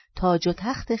بیخردی تاج و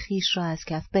تخت خویش را از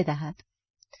کف بدهد.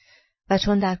 و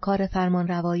چون در کار فرمان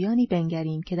روایانی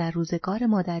بنگریم که در روزگار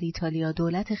ما در ایتالیا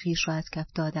دولت خویش را از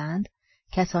کف دادند،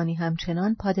 کسانی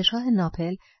همچنان پادشاه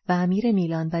ناپل و امیر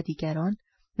میلان و دیگران،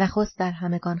 نخست در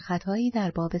همگان خطایی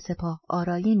در باب سپاه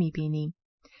آرایی می‌بینیم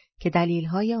که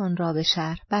دلیل‌های آن را به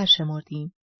شرح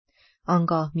برشمردیم.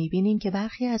 آنگاه می‌بینیم که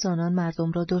برخی از آنان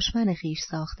مردم را دشمن خویش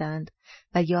ساختند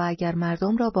و یا اگر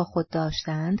مردم را با خود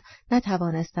داشتند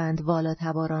نتوانستند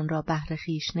والاتباران را بهر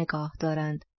خویش نگاه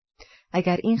دارند.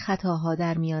 اگر این خطاها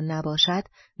در میان نباشد،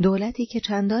 دولتی که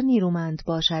چندان نیرومند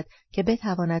باشد که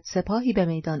بتواند سپاهی به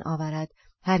میدان آورد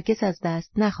هرگز از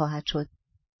دست نخواهد شد.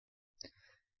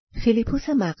 فیلیپوس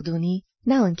مقدونی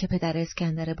نه آنکه پدر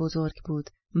اسکندر بزرگ بود،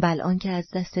 بل آنکه از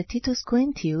دست تیتوس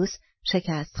کوینتیوس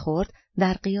شکست خورد،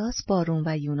 در قیاس با روم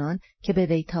و یونان که به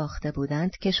وی تاخته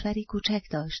بودند کشوری کوچک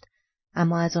داشت.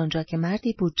 اما از آنجا که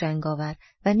مردی بود جنگاور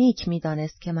و نیک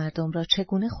می‌دانست که مردم را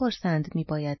چگونه خرسند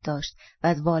می‌باید داشت و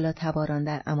از والاتباران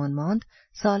در امان ماند،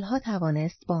 سالها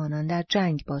توانست با آنان در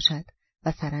جنگ باشد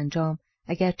و سرانجام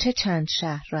اگر چه چند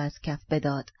شهر را از کف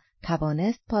بداد،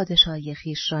 توانست پادشاهی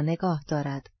خویش را نگاه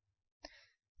دارد.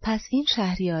 پس این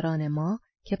شهریاران ما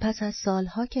که پس از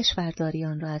سالها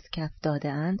کشورداریان را از کف داده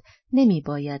اند، نمی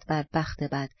باید بر بخت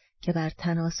بد که بر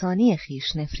تن آسانی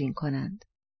خویش نفرین کنند.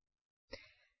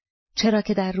 چرا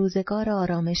که در روزگار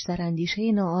آرامش در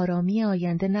اندیشه ناآرامی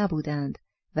آینده نبودند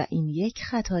و این یک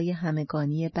خطای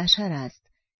همگانی بشر است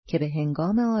که به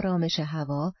هنگام آرامش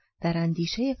هوا در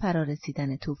اندیشه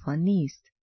فرارسیدن طوفان نیست.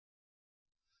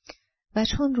 و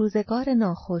چون روزگار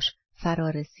ناخوش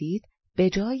فرارسید، به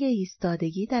جای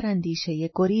ایستادگی در اندیشه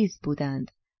گریز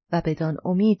بودند و بدان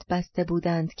امید بسته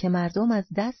بودند که مردم از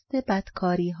دست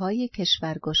بدکاری‌های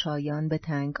کشورگشایان به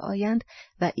تنگ آیند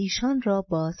و ایشان را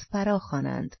باز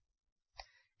فراخوانند.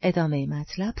 ادامه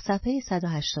مطلب صفحه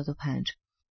 185.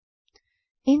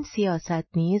 این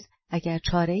سیاست نیز اگر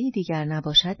چاره‌ای دیگر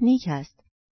نباشد نیک است.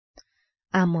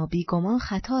 اما بیگمان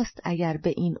خطاست اگر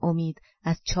به این امید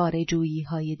از چاره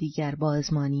جویی‌های دیگر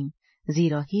بازمانیم،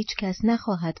 زیرا هیچ کس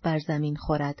نخواهد بر زمین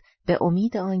خورد به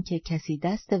امید آنکه کسی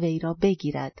دست وی را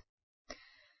بگیرد.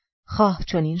 خواه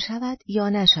چنین شود یا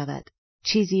نشود،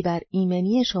 چیزی بر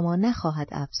ایمنی شما نخواهد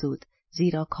افزود،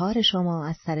 زیرا کار شما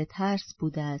از سر ترس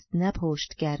بوده است نه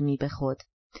پشتگرمی به خود.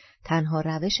 تنها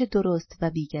روش درست و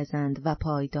بیگزند و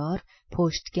پایدار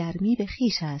پشتگرمی به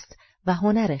خویش است و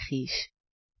هنر خویش.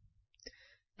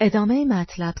 ادامه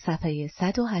مطلب صفحه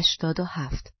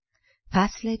 187.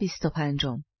 فصل 25.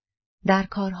 در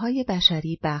کارهای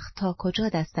بشری بخت تا کجا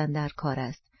دستن در کار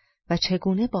است و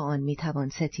چگونه با آن میتوان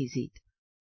ستیزید.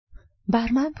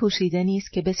 بر من پوشیده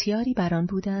نیست که بسیاری بران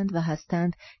بودند و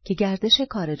هستند که گردش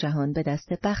کار جهان به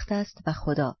دست بخت است و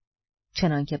خدا،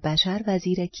 چنانکه بشر و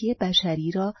زیرکی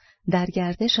بشری را در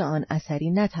گردش آن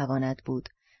اثری نتواند بود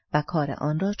و کار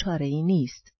آن را چاره‌ای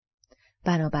نیست.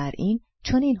 بنابراین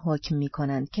چون این حکم می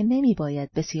کنند که نمی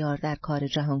باید بسیار در کار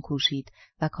جهان کوشید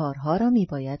و کارها را می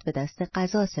باید به دست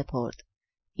قضا سپرد.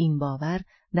 این باور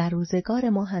در روزگار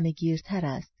ما همه گیرتر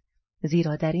است،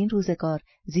 زیرا در این روزگار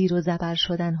زیر و زبر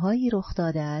شدنهایی رخ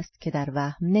داده است که در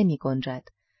وهم نمی گنجد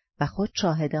و خود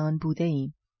شاهد آن بوده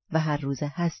ایم و هر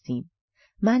روزه هستیم.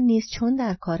 من نیز چون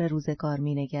در کار روزگار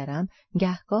می نگرم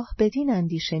گهگاه بدین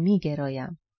اندیشه می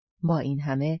گرایم. با این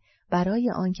همه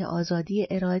برای آنکه آزادی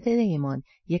اراده ایمان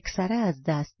یکسره از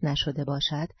دست نشده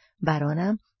باشد،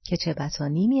 برانم که چه بسا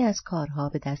نیمی از کارها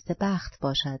به دست بخت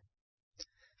باشد،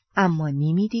 اما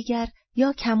نیمی دیگر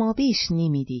یا کمابیش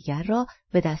نیمی دیگر را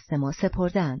به دست ما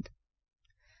سپردند.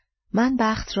 من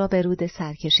بخت را به رود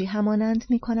سرکشی همانند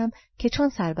می کنم که چون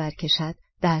سر برکشد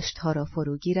دشتها را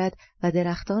فرو گیرد و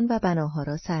درختان و بناها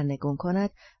را سرنگون کند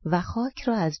و خاک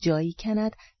را از جایی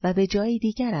کند و به جایی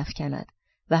دیگر افکند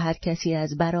و هر کسی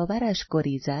از برابرش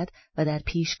گریزد و در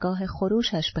پیشگاه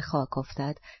خروشش به خاک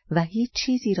افتد و هیچ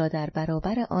چیزی را در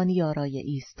برابر آن یارای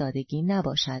ایستادگی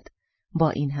نباشد. با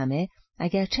این همه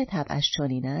اگرچه طبعش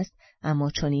چنین است، اما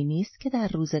چنین نیست که در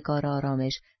روزگار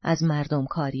آرامش از مردم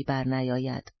کاری بر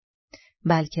نیاید،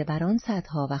 بلکه بر آن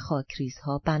سدها و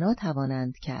خاکریزها بنا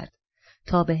توانند کرد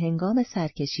تا به هنگام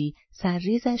سرکشی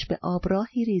سرریزش به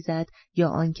آبراهی ریزد یا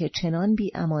آنکه چنان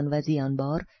بی امان و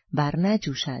زیانبار بر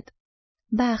نجوشد.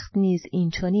 بخت نیز این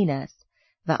چنین است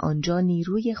و آنجا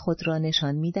نیروی خود را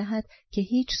نشان می‌دهد که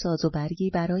هیچ ساز و برگی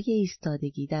برای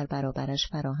ایستادگی در برابرش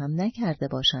فراهم نکرده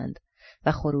باشند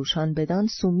و خروشان بدان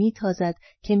سو می‌تازد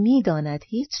که می‌داند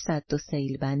هیچ سد و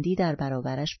سیل بندی در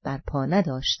برابرش برپا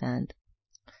نداشتند.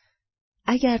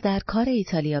 اگر در کار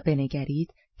ایتالیا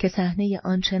بنگرید که صحنه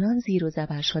آنچنان زیر و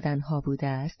زبر شدنها بوده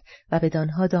است و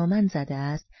بدانها دامن زده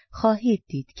است، خواهید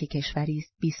دید که کشوری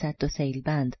است بی سد و سیل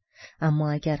بند.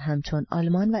 اما اگر همچون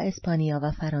آلمان و اسپانیا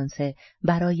و فرانسه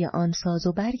برای آن ساز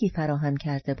و برگی فراهم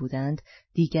کرده بودند،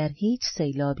 دیگر هیچ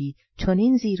سیلابی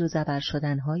چنین زیر و زبر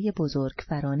شدنهای بزرگ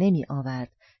فرا نمی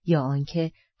آورد یا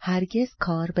آنکه هرگز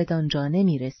کار بدانجا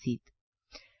نمی رسید.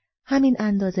 همین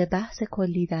اندازه بحث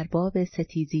کلی در باب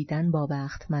ستیزیدن با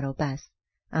بخت مرا بس،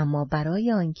 اما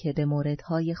برای آنکه به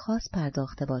موردهای خاص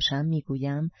پرداخته باشم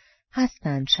میگویم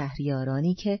هستند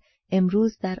شهریارانی که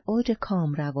امروز در اوج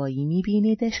کام روایی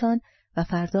میبینیدشان و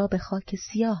فردا به خاک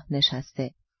سیاه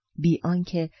نشسته، بی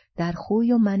آنکه در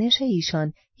خوی و منش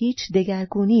ایشان هیچ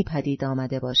دگرگونی پدید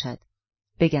آمده باشد.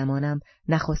 بگمانم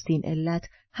نخستین علت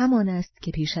همان است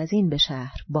که پیش از این به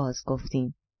شهر باز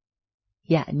گفتیم،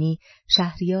 یعنی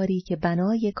شهریاری که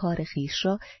بنای کار خویش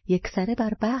را یکسره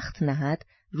بر بخت نهد،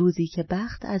 روزی که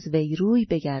بخت از وی روی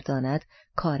بگرداند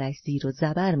کارش زیر و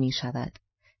زبر می شود.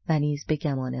 و نیز به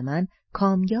گمان من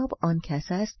کامیاب آن کس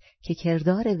است که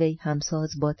کردار وی همساز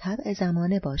با طبع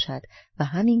زمانه باشد و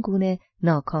همین گونه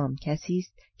ناکام کسی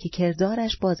است که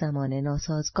کردارش با زمانه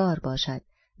ناسازگار باشد،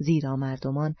 زیرا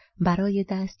مردمان برای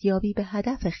دستیابی به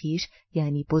هدف خویش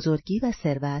یعنی بزرگی و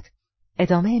ثروت.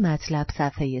 ادامه مطلب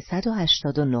صفحه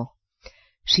 189.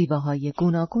 شیوه‌های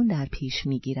گوناگون در پیش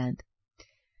می‌گیرند.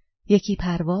 یکی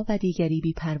پروا و دیگری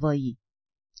بی پروایی،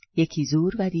 یکی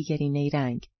زور و دیگری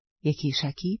نیرنگ، یکی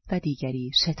شکیب و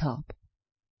دیگری شتاب.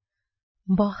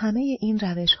 با همه این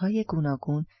روش‌های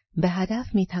گوناگون به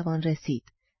هدف می‌توان رسید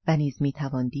و نیز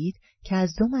می‌توان دید که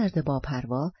از دو مرد با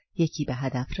پروا یکی به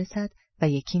هدف رسد و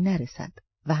یکی نرسد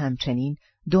و همچنین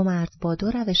دو مرد با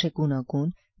دو روش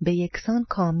گوناگون به یکسان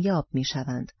کامیاب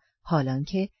می‌شوند،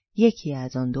 حالانکه یکی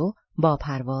از آن دو با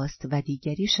پرواست و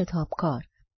دیگری شتابکار.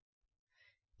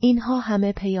 اینها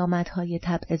همه پیامدهای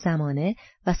طبع زمانه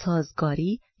و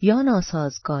سازگاری یا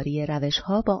ناسازگاری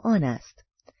روشها با آن است.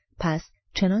 پس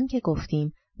چنان که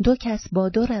گفتیم دو کس با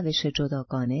دو روش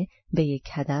جداگانه به یک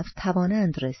هدف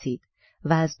توانند رسید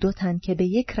و از دو تن که به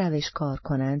یک روش کار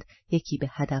کنند یکی به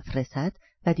هدف رسد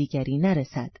و دیگری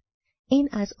نرسد. این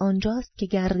از آنجاست که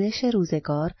گردش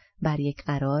روزگار بر یک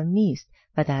قرار نیست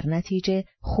و در نتیجه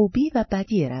خوبی و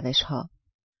بدی روشها،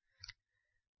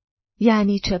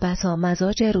 یعنی چه بسا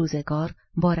مزاج روزگار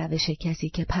با روش کسی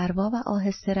که پروا و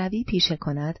آهسته روی پیشه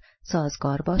کند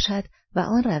سازگار باشد و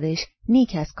آن روش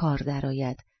نیک از کار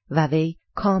درآید و وی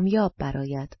کامیاب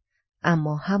برآید،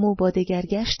 اما همو با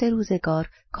دگرگشت روزگار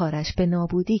کارش به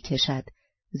نابودی کشد،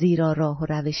 زیرا راه و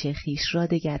روش خویش را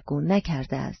دگرگون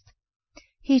نکرده است.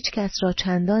 هیچ کس را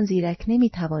چندان زیرک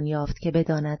نمیتوان یافت که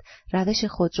بداند روش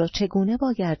خود را چگونه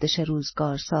با گردش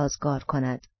روزگار سازگار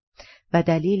کند و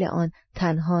دلیل آن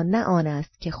تنها نه آن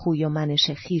است که خوی و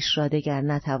منش خویش را دگر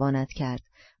نتواند کرد،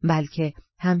 بلکه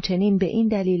همچنین به این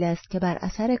دلیل است که بر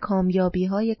اثر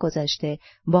کامیابی‌های گذشته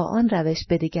با آن روش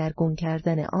به دگرگون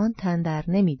کردن آن تن در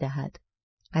نمی‌دهد.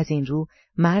 از این رو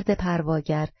مرد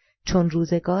پرواگر چون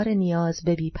روزگار نیاز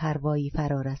به بی‌پروایی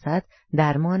فرا رسد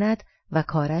درماند و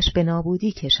کارش به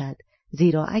نابودی کشد،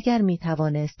 زیرا اگر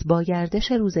می‌توانست با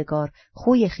گردش روزگار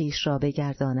خوی خویش را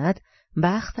بگرداند،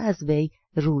 بخت از وی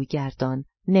روی گردان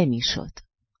نمی‌شد.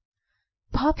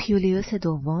 پاپ یولیوس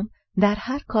دوم در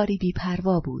هر کاری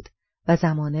بی‌پروا بود و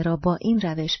زمانه را با این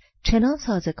روش چنان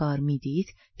سازگار می‌دید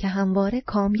که همواره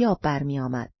کامیاب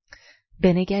برمی‌آمد.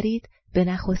 بنگرید به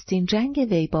نخستین جنگ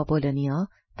وی با بولونیا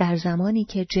در زمانی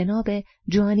که جناب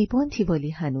جوانی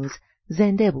بونتیولی هنوز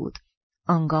زنده بود.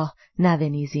 آنگاه نه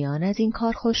ونیزیان از این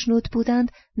کار خوشنود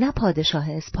بودند نه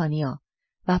پادشاه اسپانیا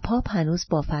و پاپ هنوز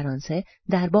با فرانسه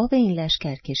در باب این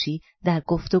لشکرکشی در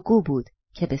گفتگو بود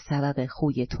که به سبب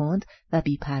خوی تند و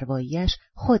بی‌پروایی‌اش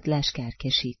خود لشکر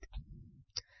کشید.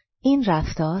 این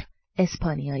رفتار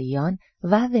اسپانیاییان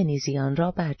و ونیزیان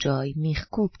را بر جای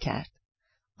میخکوب کرد.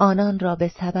 آنان را به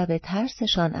سبب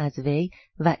ترسشان از وی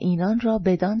و اینان را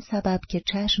بدان سبب که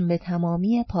چشم به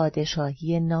تمامی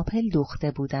پادشاهی ناپل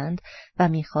دوخته بودند و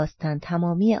میخواستند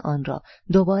تمامی آن را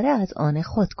دوباره از آن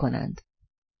خود کنند.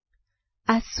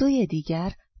 از سوی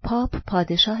دیگر پاپ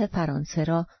پادشاه فرانسه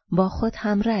را با خود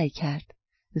همرأی کرد،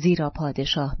 زیرا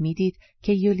پادشاه میدید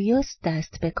که یولیوس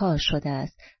دست به کار شده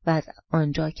است و از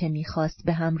آنجا که میخواست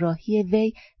به همراهی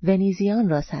وی ونیزیان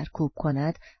را سرکوب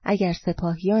کند، اگر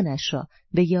سپاهیانش را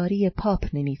به یاری پاپ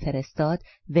نمیفرستاد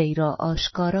وی را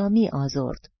آشکارا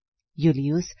میآزرد.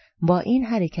 یولیوس با این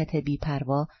حرکت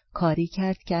بی‌پروا کاری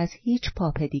کرد که از هیچ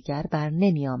پاپ دیگر بر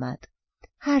نمیآمد،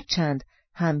 هرچند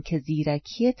هم که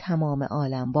زیرکی تمام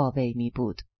عالم با وی می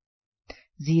بود.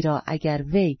 زیرا اگر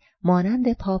وی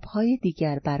مانند پاپ‌های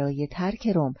دیگر برای ترک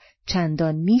روم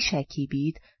چندان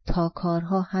می‌شکیبید تا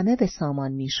کارها همه به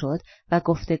سامان می‌شد و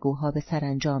گفتگوها به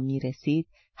سرانجام می‌رسید،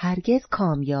 هرگز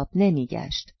کامیاب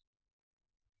نمی‌گشت.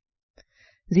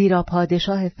 زیرا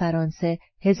پادشاه فرانسه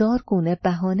 1000 گونه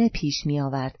بهانه پیش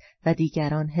می‌آورد و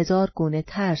دیگران 1000 گونه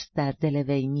ترس در دل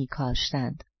وی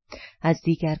می‌کاشتند. از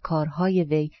دیگر کارهای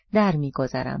وی در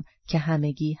می‌گذرم که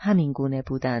همگی همین گونه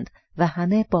بودند و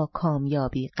همه با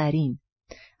کامیابی قرین،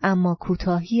 اما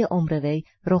کوتاهی عمر وی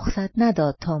رخصت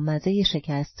نداد تا مزه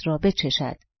شکست را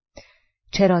بچشد،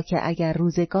 چرا که اگر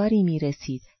روزگاری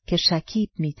می‌رسید که شکیب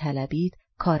می‌طلبید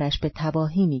کارش به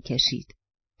تباهی می‌کشید،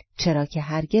 چرا که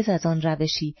هرگز از آن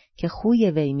روشی که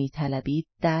خوی وی می‌طلبید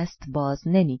دست باز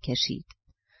نمی‌کشید.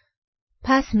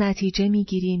 پس نتیجه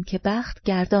می‌گیریم که بخت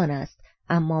گردان است،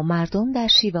 اما مردم در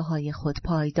شیوه‌های خود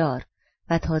پایدار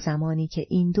و تا زمانی که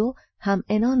این دو هم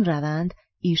عنان روند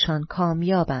ایشان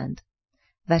کامیابند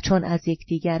و چون از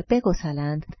یکدیگر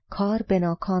بگسلند کار به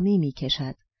ناکامی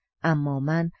می‌کشد. اما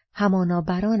من همانا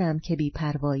برانم که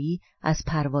بی‌پروایی از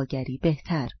پرواگری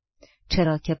بهتر،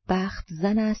 چرا که بخت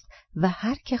زن است و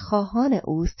هر که خواهان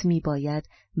اوست میباید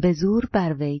به زور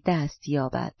بر وی دست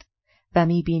یابد و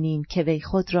میبینیم که وی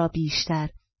خود را بیشتر.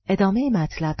 ادامه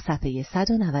مطلب صفحه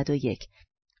 191.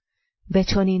 به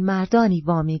چنین مردانی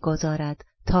وامی گذارد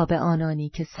تا به آنانی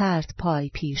که سرد پای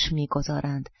پیش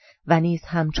میگذارند و نیز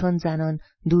همچون زنان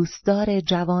دوستدار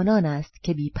جوانان است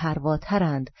که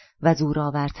بی‌پرواترند و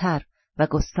زورآورتر و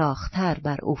گستاختر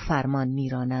بر او فرمان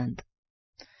میرانند.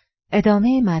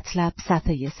 ادامه مطلب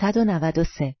صفحه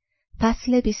 193.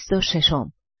 فصل 26.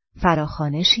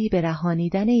 فراخوانشی به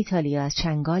رهانیدن ایتالیا از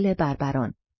چنگال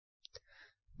بربران.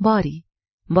 باری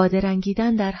با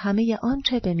درنگیدن در همه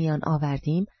آنچه به میان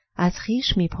آوردیم از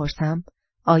خویش میپرسم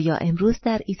آیا امروز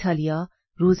در ایتالیا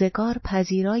روزگار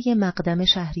پذیرای مقدم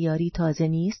شهریاری تازه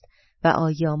نیست و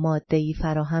آیا ماده‌ای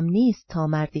فراهم نیست تا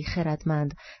مردی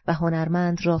خردمند و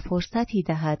هنرمند را فرصتی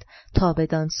دهد تا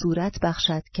بدان صورت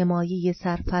بخشد که مایه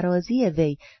سرفرازی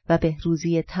وی و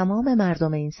بهروزی تمام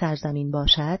مردم این سرزمین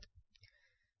باشد؟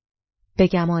 به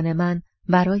گمان من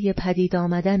برای پدید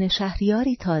آمدن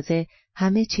شهریاری تازه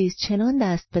همه چیز چنان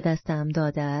دست به دستم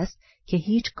داده است که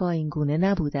هیچگاه این گونه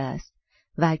نبوده است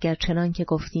و اگر چنان که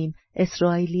گفتیم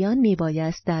اسرائیلیان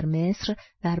میبایست در مصر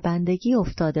در بندگی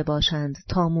افتاده باشند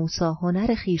تا موسی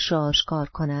هنر خویش را آشکار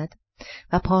کند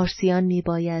و پارسیان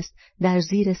میبایست در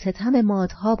زیر ستم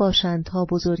مادها باشند تا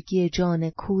بزرگی جان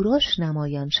کوروش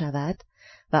نمایان شود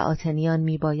و آتنیان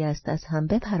میبایست از هم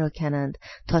بپراکنند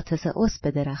تا تسئوس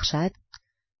بدرخشد،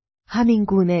 همین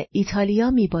گونه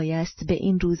ایتالیا میبایست به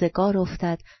این روزگار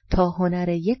افتد تا هنر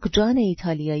یک جان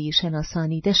ایتالیایی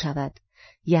شناسانیده شود،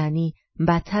 یعنی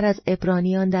بدتر از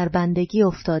عبرانیان در بندگی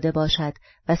افتاده باشد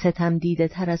و ستم دیده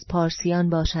تر از پارسیان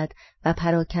باشد و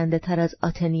پراکنده تر از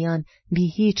آتنیان، بی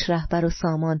هیچ رهبر و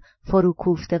سامان،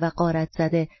 فروکوفته و غارت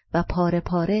زده و پاره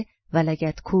پاره و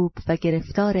لگدکوب و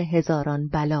گرفتار هزاران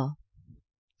بلا.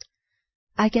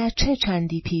 اگرچه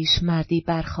چندی پیش مردی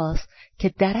برخاست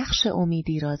که درخش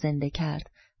امیدی را زنده کرد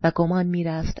و گمان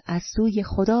می‌رفت از سوی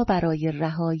خدا برای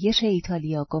رهایش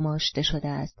ایتالیا گماشته شده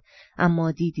است،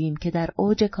 اما دیدیم که در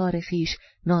اوج کار خویش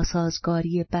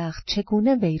ناسازگاری بخت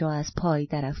چگونه وی را از پای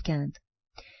درافکند.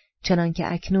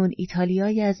 چنانکه اکنون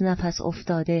ایتالیایی از نفس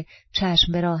افتاده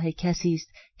چشم به راه کسی است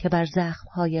که بر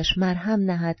زخمهایش مرهم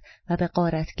نهد و به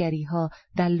غارتگری‌ها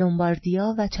در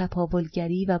لومباردیا و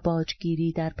چپاولگری و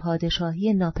باجگیری در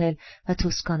پادشاهی ناپل و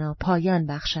توسکانا پایان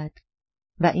بخشد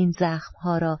و این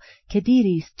زخمها را که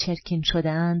دیریست چرکین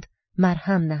شده‌اند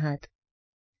مرهم نهد.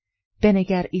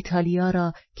 بنگر ایتالیا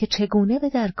را که چگونه به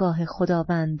درگاه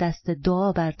خداوند دست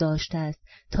دعا برداشته است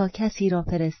تا کسی را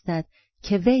فرستد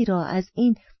که وی را از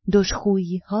این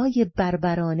دژخویی‌های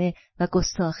بربرانه و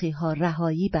گستاخی‌ها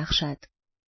رهایی بخشد.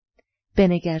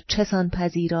 بنگر چسان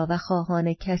پذیرا و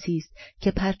خواهان کسی است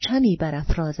که پرچمی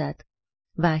برافرازد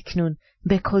و اکنون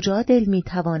به کجا دل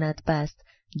می‌تواند بست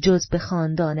جز به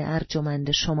خاندان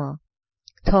ارجمند شما،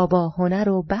 تا با هنر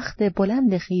و بخت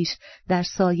بلند خویش در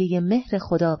سایه مهر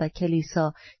خدا و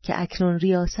کلیسا که اکنون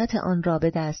ریاست آن را به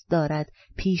دست دارد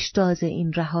پیشتاز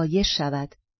این رهایش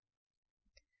شود.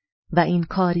 و این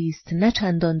کاری است نه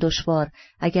چندان دشوار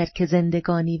اگر که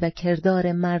زندگانی و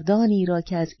کردار مردانی را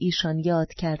که از ایشان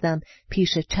یاد کردم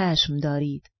پیش چشم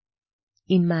دارید.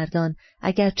 این مردان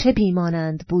اگر چه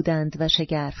بیمانند بودند و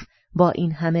شگرف، با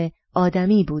این همه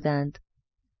آدمی بودند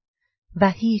و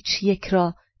هیچ یک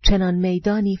را چنان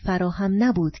میدانی فراهم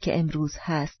نبود که امروز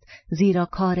هست، زیرا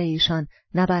کار ایشان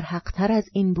نه برحق‌تر از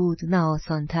این بود نه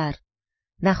آسان‌تر،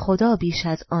 نه خدا بیش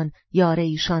از آن یار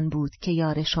ایشان بود که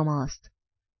یار شماست.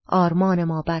 آرمان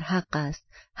ما برحق است،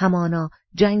 همانا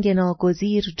جنگ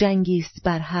ناگزیر جنگی است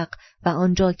برحق و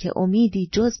آنجا که امیدی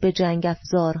جز به جنگ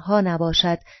افزارها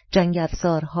نباشد، جنگ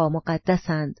افزارها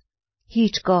مقدسند.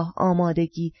 هیچگاه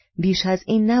آمادگی بیش از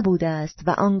این نبوده است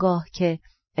و آنگاه که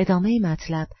ادامه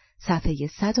مطلب صفحه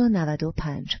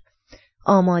 195.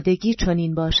 آمادگی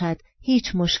چنین باشد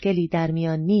هیچ مشکلی در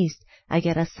میان نیست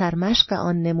اگر از سرمشق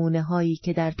آن نمونه هایی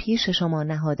که در پیش شما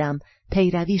نهادم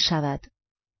پیروی شود.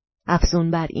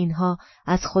 افزون بر اینها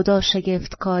از خدا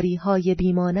شگفتکاری های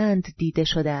بیمانند دیده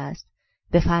شده است.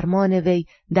 به فرمان وی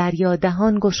دریا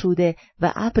دهان گشوده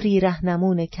و ابری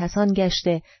رهنمون کسان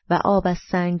گشته و آب از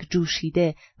سنگ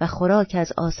جوشیده و خوراک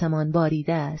از آسمان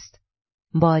باریده است.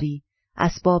 باری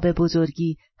اسباب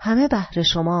بزرگی همه بهر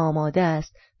شما آماده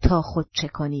است تا خود چه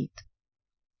کنید.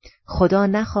 خدا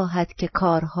نخواهد که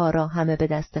کارها را همه به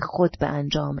دست خود به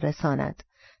انجام رساند،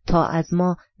 تا از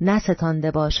ما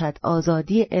نستانده باشد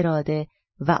آزادی اراده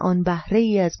و آن بهره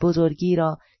ای از بزرگی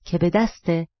را که به دست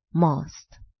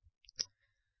ماست.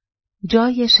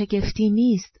 جای شگفتی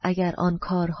نیست اگر آن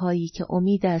کارهایی که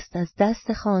امید است از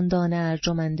دست خاندان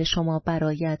ارجمند شما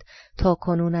برآید تا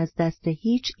کنون از دست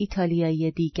هیچ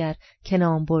ایتالیایی دیگر که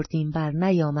نام بردیم بر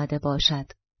نیامده باشد.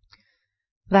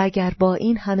 و اگر با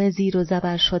این همه زیر و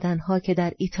زبر شدنها که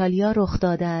در ایتالیا رخ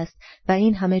داده است و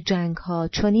این همه جنگها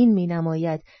چنین می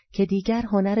نماید که دیگر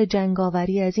هنر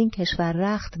جنگاوری از این کشور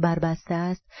رخت بربسته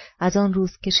است، از آن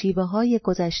روز که شیوه های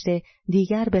گذشته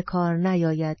دیگر به کار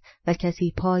نیاید و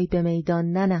کسی پای به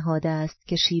میدان ننهاده است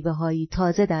که شیوه هایی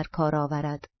تازه در کار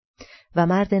آورد. و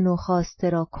مرد نوخاسته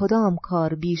را کدام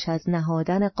کار بیش از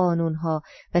نهادن قانونها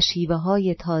و شیوه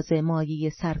های تازه مایه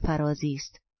سرفرازی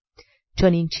است.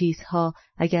 چون این چیزها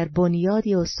اگر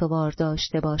بنیادی استوار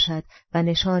داشته باشد و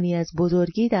نشانی از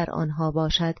بزرگی در آنها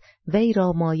باشد، وی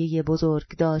را مایه بزرگ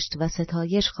داشت و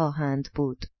ستایش خواهند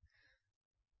بود.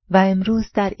 و امروز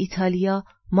در ایتالیا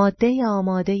ماده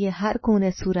آماده هر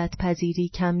گونه صورت پذیری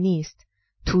کم نیست.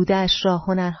 توده‌اش را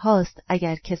هنرهاست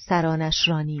اگر که سرانش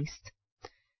را نیست.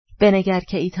 بنگر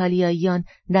که ایتالیاییان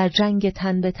در جنگ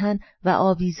تن به تن و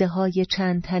آویزه های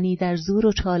چند تنی در زور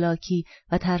و چالاکی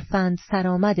و ترفند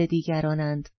سرآمد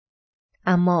دیگرانند.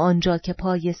 اما آنجا که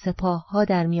پای سپاه ها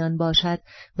در میان باشد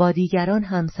با دیگران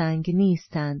همسنگ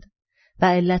نیستند و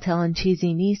علت آن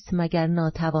چیزی نیست مگر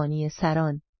ناتوانی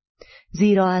سران.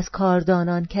 زیرا از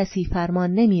کاردانان کسی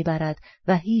فرمان نمیبرد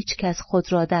و هیچ کس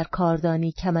خود را در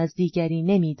کاردانی کم از دیگری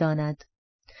نمیداند.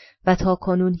 و تا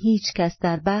کنون هیچ کس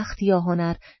در بخت یا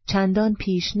هنر چندان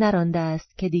پیش نرانده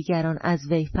است که دیگران از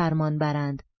وی فرمان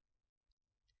برند.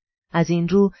 از این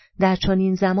رو در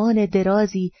چنین زمان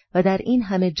درازی و در این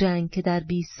همه جنگ که در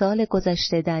 20 سال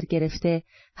گذشته در گرفته،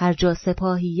 هر جا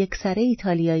سپاهی یک سره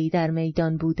ایتالیایی در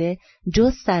میدان بوده،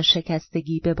 جز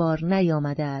سرشکستگی به بار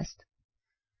نیامده است.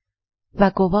 و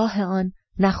گواه آن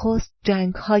نخست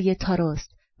جنگ‌های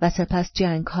تاروست و سپس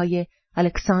جنگ‌های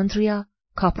الکساندریا،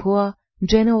 کاپوا،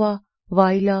 جنوا،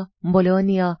 وایلا،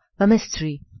 بولونیا و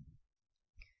مستری.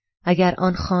 اگر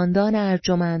آن خاندان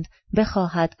ارجمند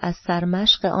بخواهد از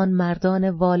سرمشق آن مردان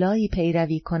والایی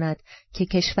پیروی کند که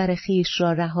کشور خیش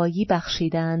را رهایی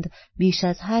بخشیدند، بیش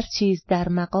از هر چیز در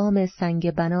مقام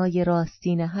سنگ بنای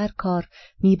راستین هر کار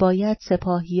میباید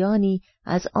سپاهیانی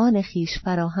از آن خیش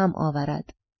فراهم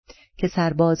آورد که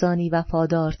سربازانی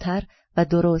وفادارتر و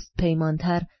درست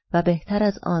پیمانتر و بهتر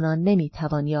از آنان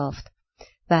نمیتوان یافت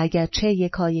و اگرچه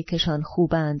یکایکشان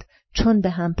خوبند، چون به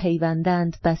هم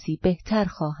پیوندند بسی بهتر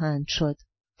خواهند شد.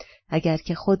 اگر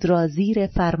که خود را زیر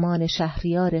فرمان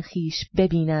شهریار خیش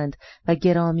ببینند و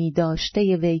گرامی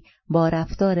داشته وی با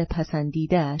رفتار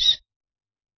پسندیده‌اش.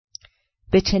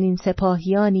 به چنین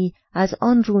سپاهیانی از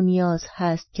آن رو نیاز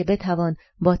هست که بتوان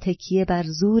با تکیه بر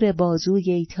زور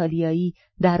بازوی ایتالیایی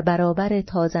در برابر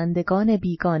تازندگان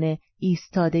بیگانه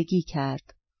ایستادگی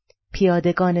کرد.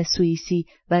 پیادگان سوئیسی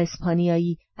و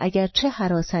اسپانیایی اگرچه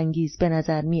هراس‌انگیز به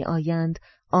نظر می آیند،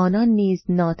 آنان نیز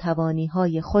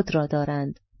ناتوانی‌های خود را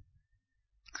دارند.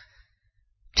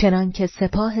 چنانکه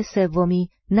سپاه سومی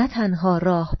نه تنها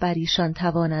راه بر ایشان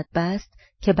تواند بست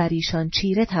که بر ایشان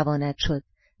چیره تواند شد،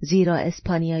 زیرا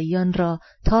اسپانیاییان را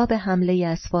تاب حمله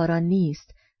اسواران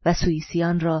نیست و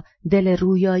سوئیسیان را دل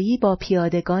رویایی با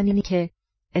پیادگانی که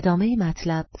ادامه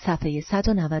مطلب صفحه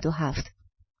 197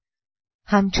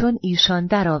 همچون ایشان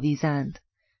درآویزند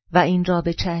و این را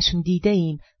به چشم دیده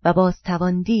ایم و باز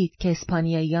توان دید که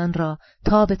اسپانیاییان را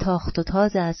تاب تاخت و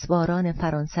تاز اسواران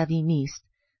فرانسوی نیست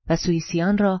و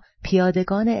سوئیسیان را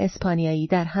پیادگان اسپانیایی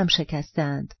در هم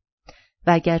شکستند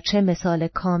و اگرچه مثال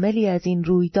کاملی از این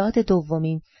رویداد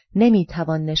دومین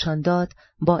نمیتوان نشان داد،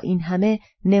 با این همه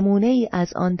نمونه ای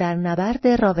از آن در نبرد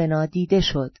راونا دیده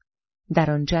شد.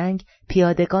 در آن جنگ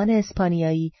پیادگان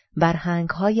اسپانیایی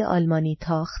برهنگ‌های آلمانی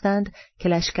تاختند که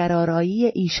لشکرآرایی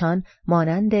ایشان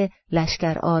مانند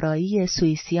لشکرآرایی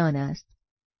سوئیسیان است.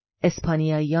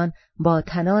 اسپانیاییان با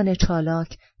تنان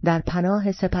چالاک در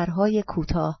پناه سپرهای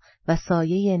کوتاه و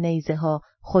سایه نیزه‌ها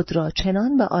خود را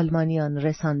چنان به آلمانیان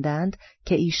رساندند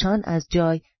که ایشان از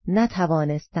جای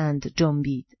نتوانستند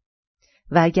جنبید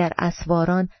و اگر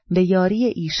اسواران به یاری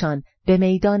ایشان به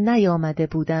میدان نیامده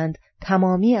بودند،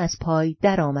 تمامی از پای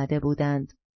در آمده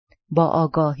بودند. با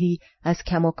آگاهی از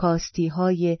کم و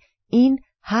کاستی‌های این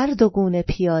هر دو گونه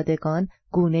پیادگان،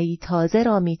 گونه‌ای تازه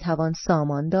را میتوان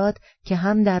سامان داد که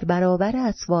هم در برابر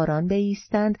اسواران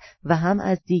بایستند و هم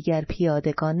از دیگر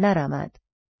پیادگان نرمد.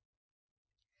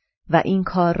 و این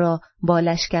کار را با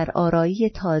لشکر آرایی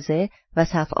تازه و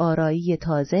صف آرایی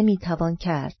تازه میتوان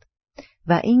کرد.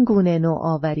 و این گونه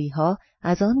نوآوری‌ها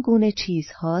از آن گونه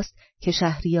چیزهاست که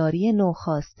شهریاری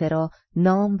نوخاسته را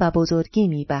نام و بزرگی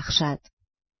میبخشد.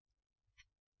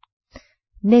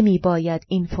 نمی باید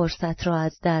این فرصت را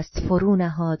از دست فرو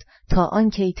نهاد تا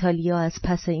آنکه ایتالیا از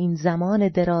پس این زمان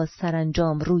دراز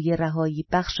سرانجام روی رهایی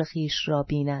بخش خیش را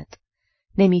بیند.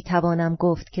 نمی توانم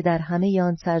گفت که در همه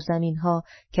آن سرزمین‌ها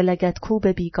که لگدکوب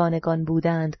بیگانگان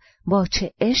بودند، با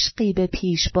چه عشقی به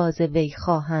پیش باز وی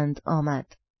خواهند آمد.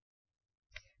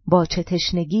 با چه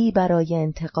تشنگی برای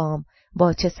انتقام،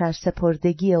 با چه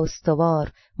سرسپردگی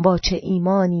استوار، با چه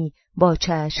ایمانی، با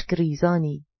چه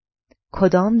اشک‌ریزانی.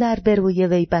 کدام در بروی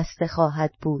وی بسته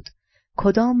خواهد بود؟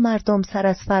 کدام مردم سر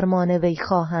از فرمان وی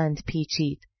خواهند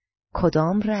پیچید؟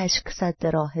 کدام رشک سد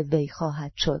راه وی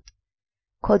خواهد شد؟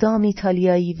 کدام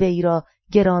ایتالیایی وی را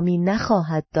گرامی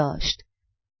نخواهد داشت؟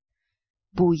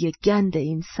 بوی گند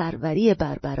این سروری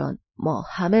بربران ما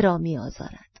همه را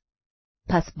می‌آزارد.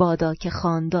 پس بادا که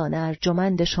خاندان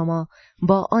ارجمند شما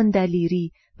با آن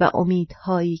دلیری و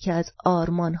امیدهایی که از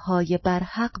آرمانهای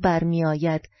برحق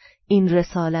برمیآید این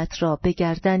رسالت را به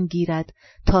گردن گیرد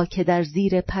تا که در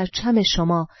زیر پرچم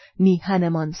شما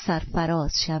میهنمان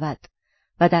سرفراز شود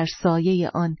و در سایه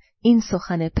آن این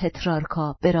سخن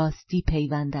پترارکا به راستی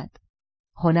پیوندد.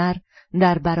 هنر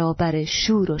در برابر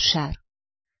شور و شر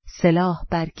سلاح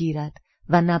برگیرد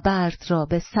و نبرد را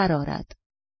به سر آرد،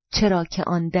 چرا که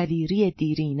آن دلیری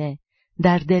دیرینه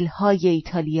در دلهای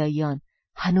ایتالیاییان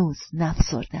هنوز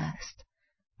نفسرده است.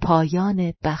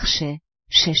 پایان بخش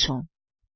 6.